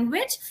in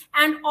language,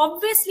 and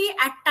obviously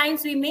at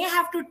times we may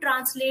have to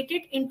translate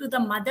it into the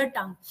mother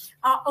tongue,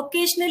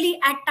 occasionally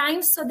at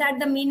times so that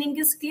the meaning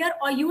is clear,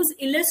 or use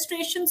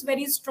illustrations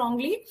very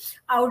strongly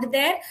out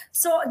there.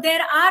 So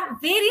there are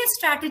various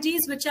strategies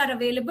which are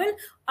available.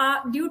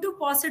 Due to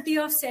paucity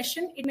of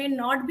session, it may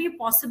not be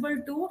possible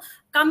to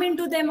come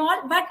into them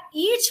all, but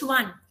each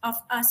one of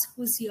us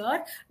who's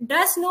here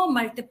does know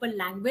multiple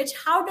language.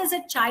 How does a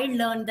child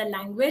learn the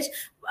language?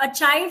 A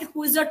child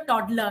who is a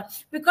toddler,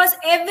 because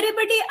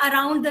everybody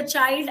around the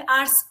child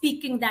are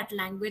speaking that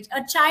language.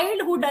 A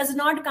child who does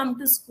not come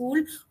to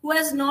school, who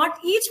has not,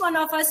 each one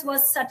of us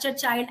was such a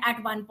child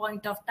at one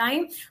point of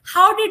time.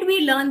 How did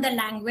we learn the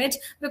language?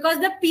 Because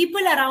the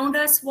people around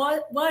us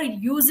were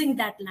using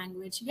that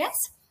language. Yes.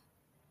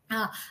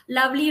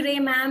 Lovely Ray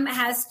ma'am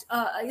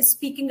is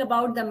speaking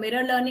about the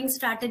mirror learning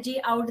strategy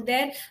out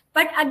there.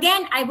 But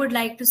again, I would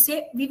like to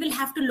say we will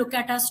have to look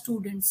at our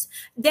students.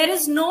 There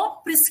is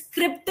no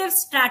prescriptive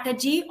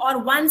strategy or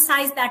one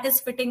size that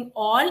is fitting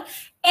all.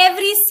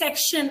 Every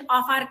section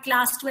of our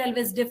class 12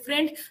 is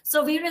different.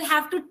 So we will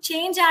have to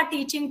change our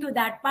teaching to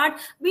that part.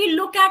 We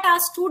look at our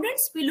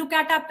students, we look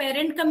at our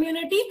parent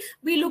community,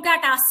 we look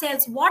at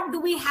ourselves. What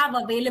do we have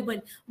available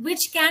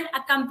which can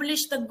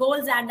accomplish the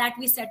goals that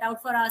we set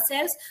out for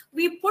ourselves?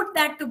 We put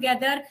that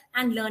together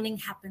and learning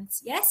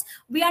happens. Yes,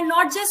 we are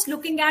not just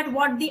looking at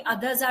what the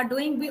others are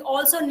doing. We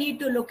also need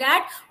to look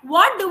at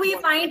what do we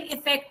find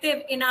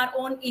effective in our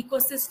own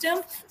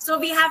ecosystem. So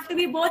we have to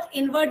be both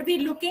inwardly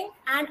looking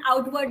and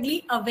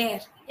outwardly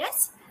aware.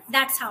 Yes,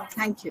 that's how.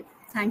 Thank you.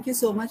 Thank you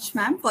so much,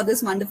 ma'am, for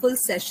this wonderful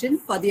session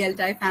for the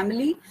ELTAI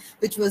family,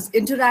 which was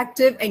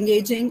interactive,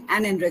 engaging,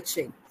 and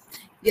enriching.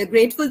 We are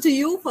grateful to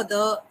you for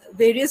the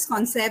various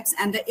concepts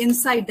and the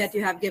insight that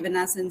you have given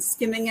us in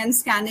skimming and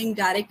scanning,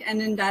 direct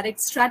and indirect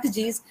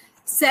strategies,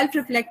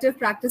 self-reflective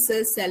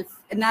practices,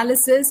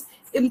 self-analysis,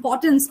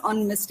 importance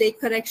on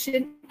mistake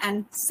correction,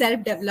 and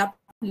self-developed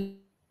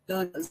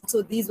learners.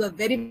 So these were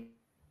very,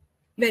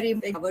 very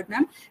covered,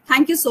 ma'am.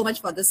 Thank you so much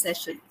for this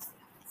session.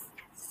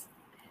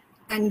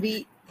 And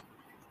we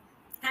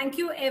thank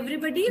you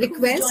everybody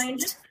request who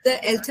joined the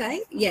ELTAI,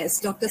 yes,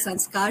 Dr.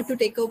 Sanskar to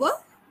take over.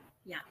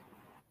 Yeah.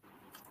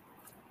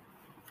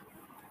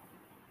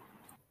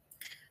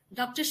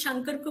 Dr.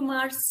 Shankar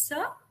Kumar,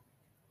 sir.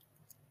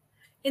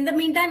 In the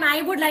meantime,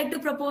 I would like to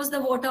propose the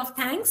vote of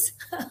thanks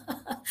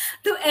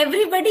to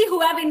everybody who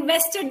have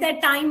invested their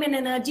time and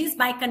energies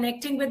by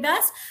connecting with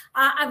us.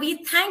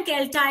 We thank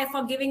ELTAI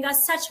for giving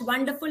us such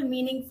wonderful,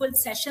 meaningful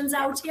sessions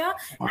out here.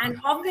 And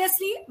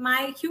obviously,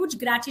 my huge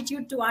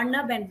gratitude to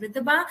Arnab and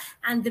Ridhima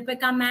and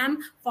Dipika ma'am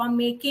for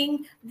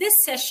making this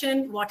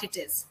session what it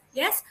is.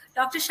 Yes,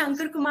 Dr.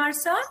 Shankar Kumar,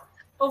 sir,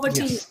 over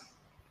to you.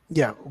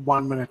 Yeah,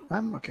 1 minute,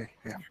 ma'am. Okay,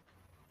 yeah.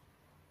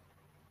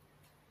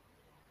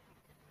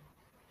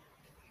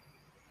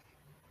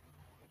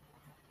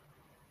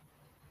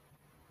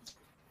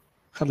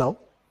 Hello?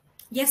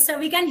 Yes, sir,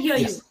 we can hear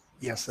you.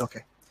 Yes,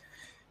 okay.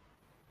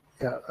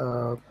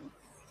 Yeah,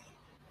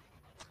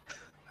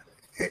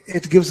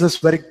 it gives us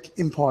very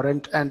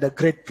important and a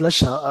great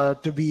pleasure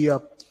to be a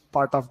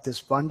part of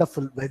this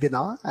wonderful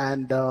webinar.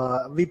 And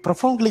we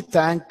profoundly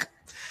thank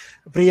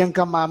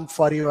Priyanka ma'am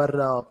for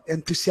your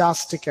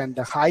enthusiastic and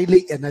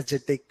highly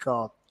energetic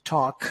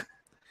talk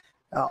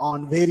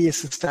on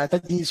various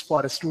strategies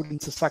for a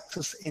student's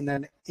success in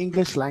an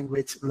English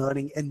language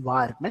learning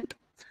environment.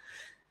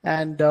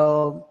 And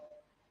of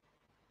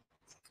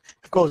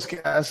course,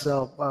 as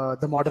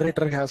the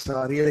moderator has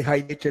really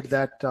highlighted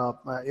that,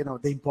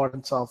 the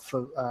importance of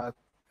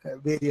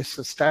various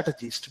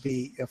strategies to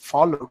be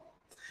followed.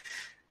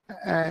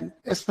 And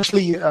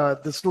especially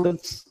the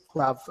students who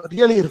have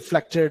really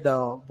reflected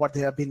what they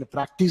have been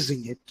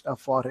practicing it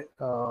for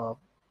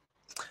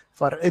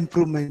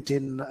improvement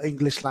in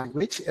English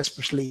language,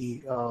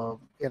 especially,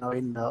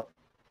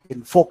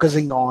 in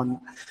focusing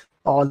on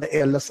all the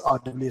ALS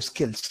RW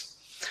skills.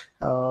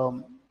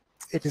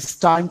 It is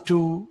time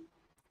to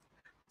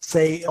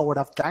say a word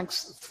of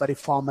thanks very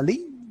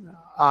formally.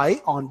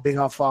 I, on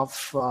behalf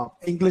of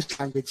English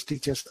Language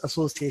Teachers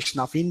Association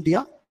of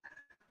India,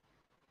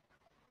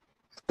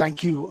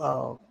 thank you,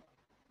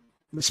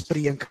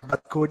 Ms.Priyanka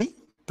Bhatkoti,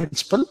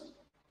 Principal,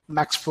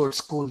 Maxfort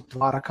School,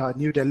 Dwarka,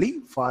 New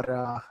Delhi,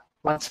 for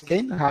once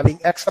again having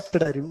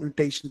accepted our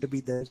invitation to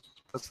be the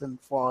person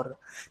for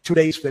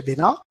today's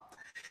webinar.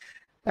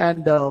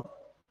 And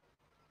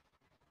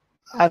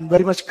I'm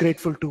very much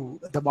grateful to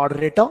the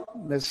moderator,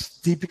 Ms.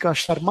 Dipika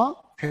Sharma,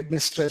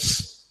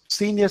 Headmistress,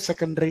 Senior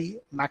Secondary,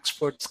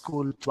 Maxfort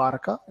School,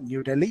 Dwarka,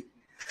 New Delhi,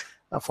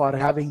 for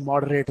having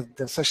moderated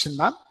the session,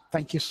 ma'am.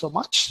 Thank you so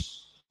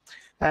much.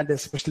 And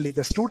especially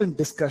the student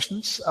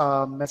discussions,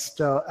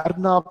 Mr.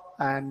 Arnab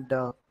and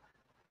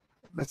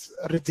Ms.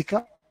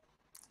 Ridhima,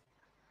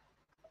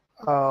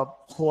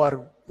 who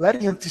are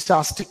very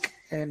enthusiastic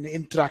in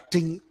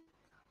interacting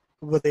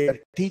with their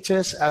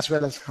teachers, as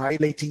well as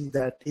highlighting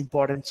that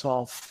importance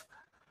of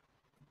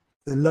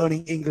the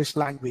learning English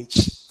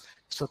language.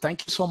 So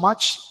thank you so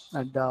much.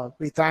 And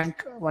we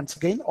thank once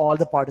again all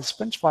the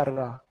participants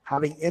for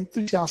having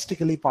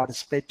enthusiastically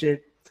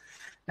participated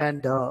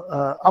and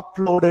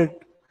uploaded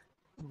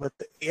with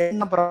a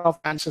number of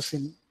answers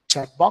in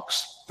chat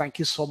box. Thank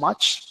you so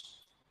much.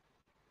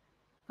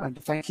 And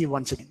thank you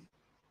once again.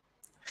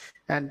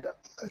 And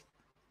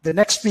the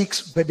next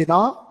week's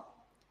webinar,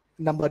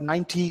 number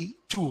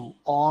 92,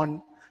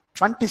 on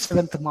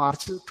 27th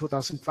March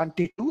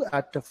 2022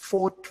 at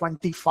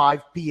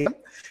 4:25 p.m.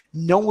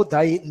 Know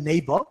Thy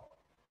Neighbor,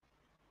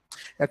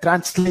 a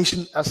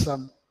translation as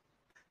a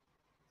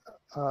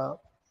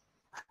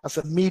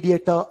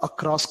mediator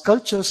across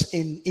cultures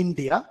in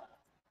India,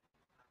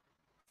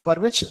 for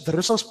which the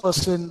resource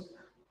person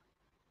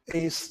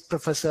is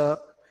Professor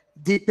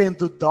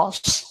Deependu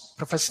Das,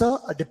 Professor,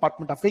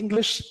 Department of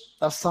English,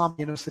 Assam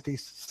University,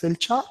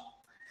 Silchar.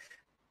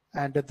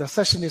 And the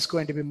session is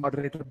going to be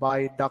moderated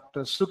by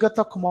Dr.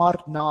 Sugata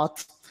Kumar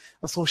Nath,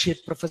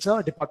 Associate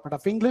Professor, Department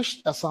of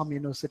English, Assam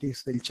University,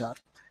 Silchar.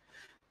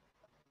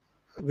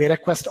 We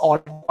request all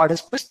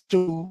participants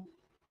to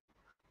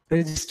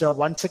register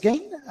once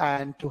again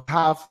and to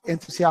have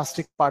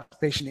enthusiastic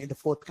participation in the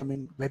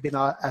forthcoming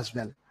webinar as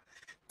well.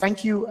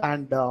 Thank you,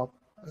 and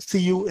see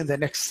you in the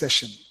next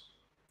session.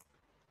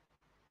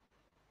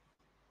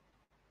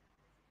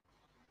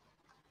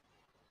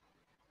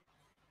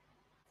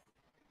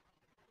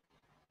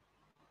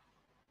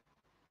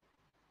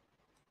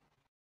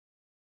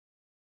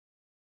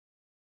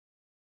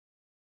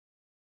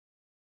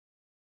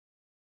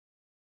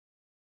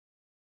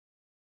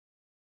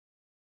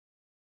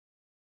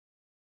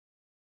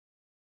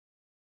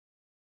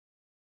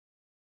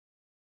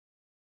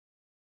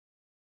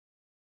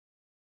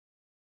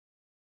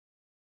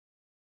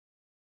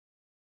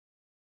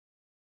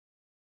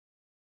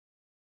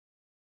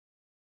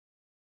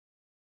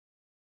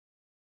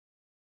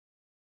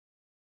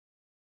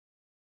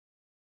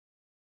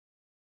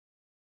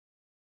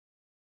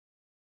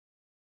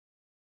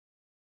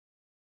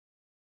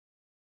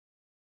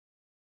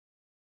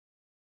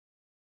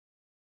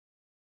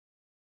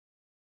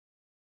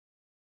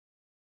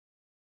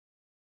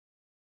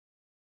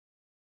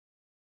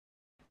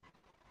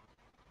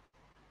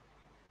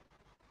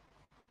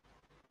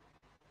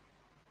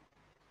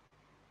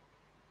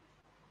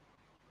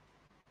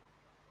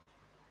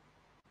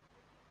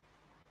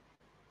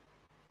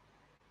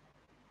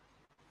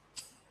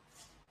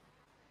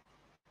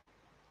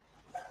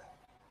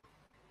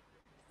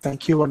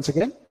 Thank you once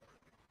again.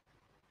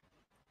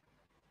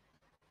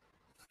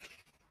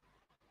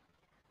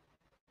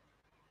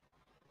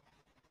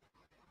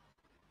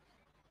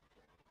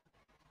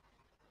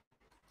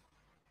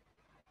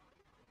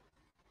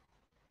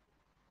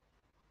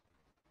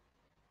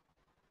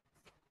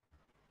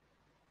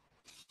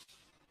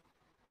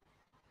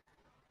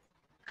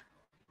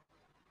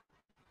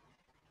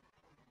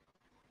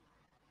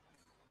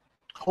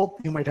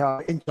 Hope you might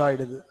have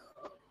enjoyed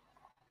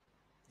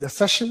the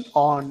session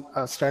on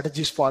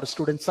strategies for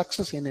student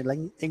success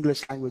in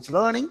English language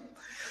learning.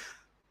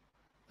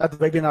 At the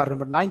webinar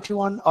number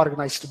 91,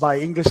 organized by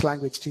English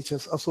Language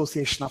Teachers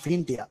Association of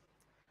India.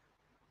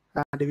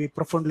 And we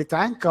profoundly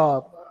thank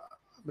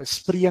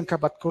Ms.Priyanka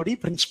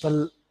Bhatkoti,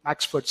 Principal,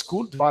 Maxfort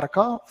School,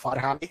 Dwarka, for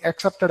having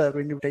accepted our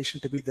invitation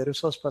to be the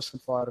resource person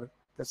for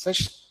the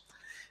session.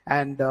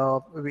 And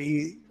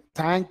we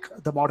thank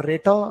the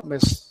moderator,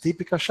 Ms.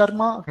 Dipika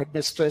Sharma,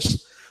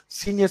 Headmistress,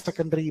 Senior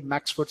Secondary,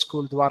 Maxfort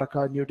School,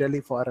 Dwarka, New Delhi,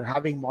 for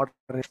having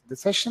moderated the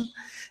session.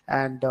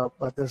 And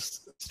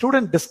the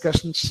student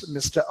discussions,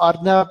 Mr.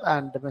 Arnab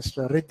and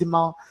Mr.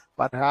 Ridhima,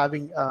 for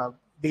having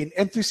been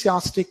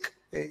enthusiastic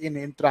in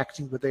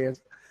interacting with their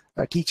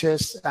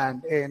teachers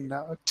and in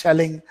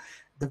telling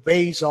the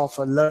ways of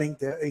learning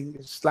the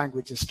English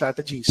language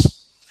strategies.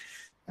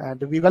 And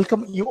we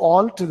welcome you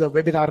all to the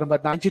webinar number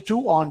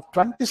 92 on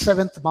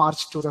 27th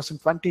March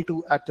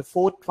 2022 at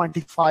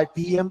 4:25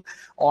 p.m.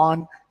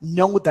 on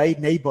Know Thy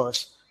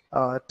Neighbors,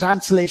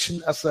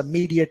 translation as a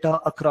mediator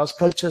across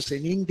cultures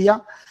in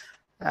India,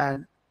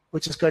 and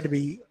which is going to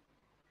be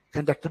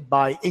conducted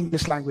by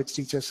English Language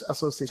Teachers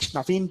Association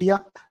of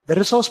India. The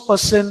resource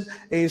person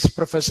is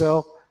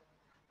Professor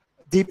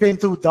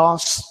Deependu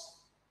Das,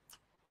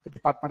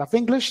 Department of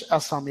English,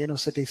 Assam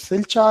University,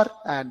 Silchar,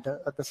 and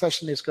the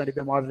session is going to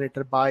be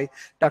moderated by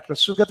Dr.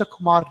 Sugata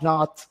Kumar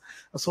Nath,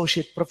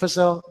 Associate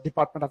Professor,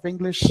 Department of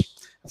English,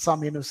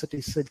 Assam University,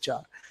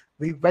 Silchar.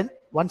 We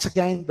once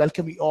again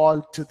welcome you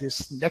all to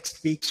this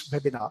next week's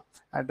webinar,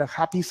 and a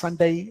happy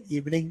Sunday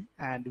evening,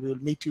 and we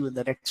will meet you in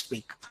the next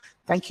week.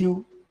 Thank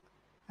you,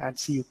 and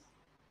see you.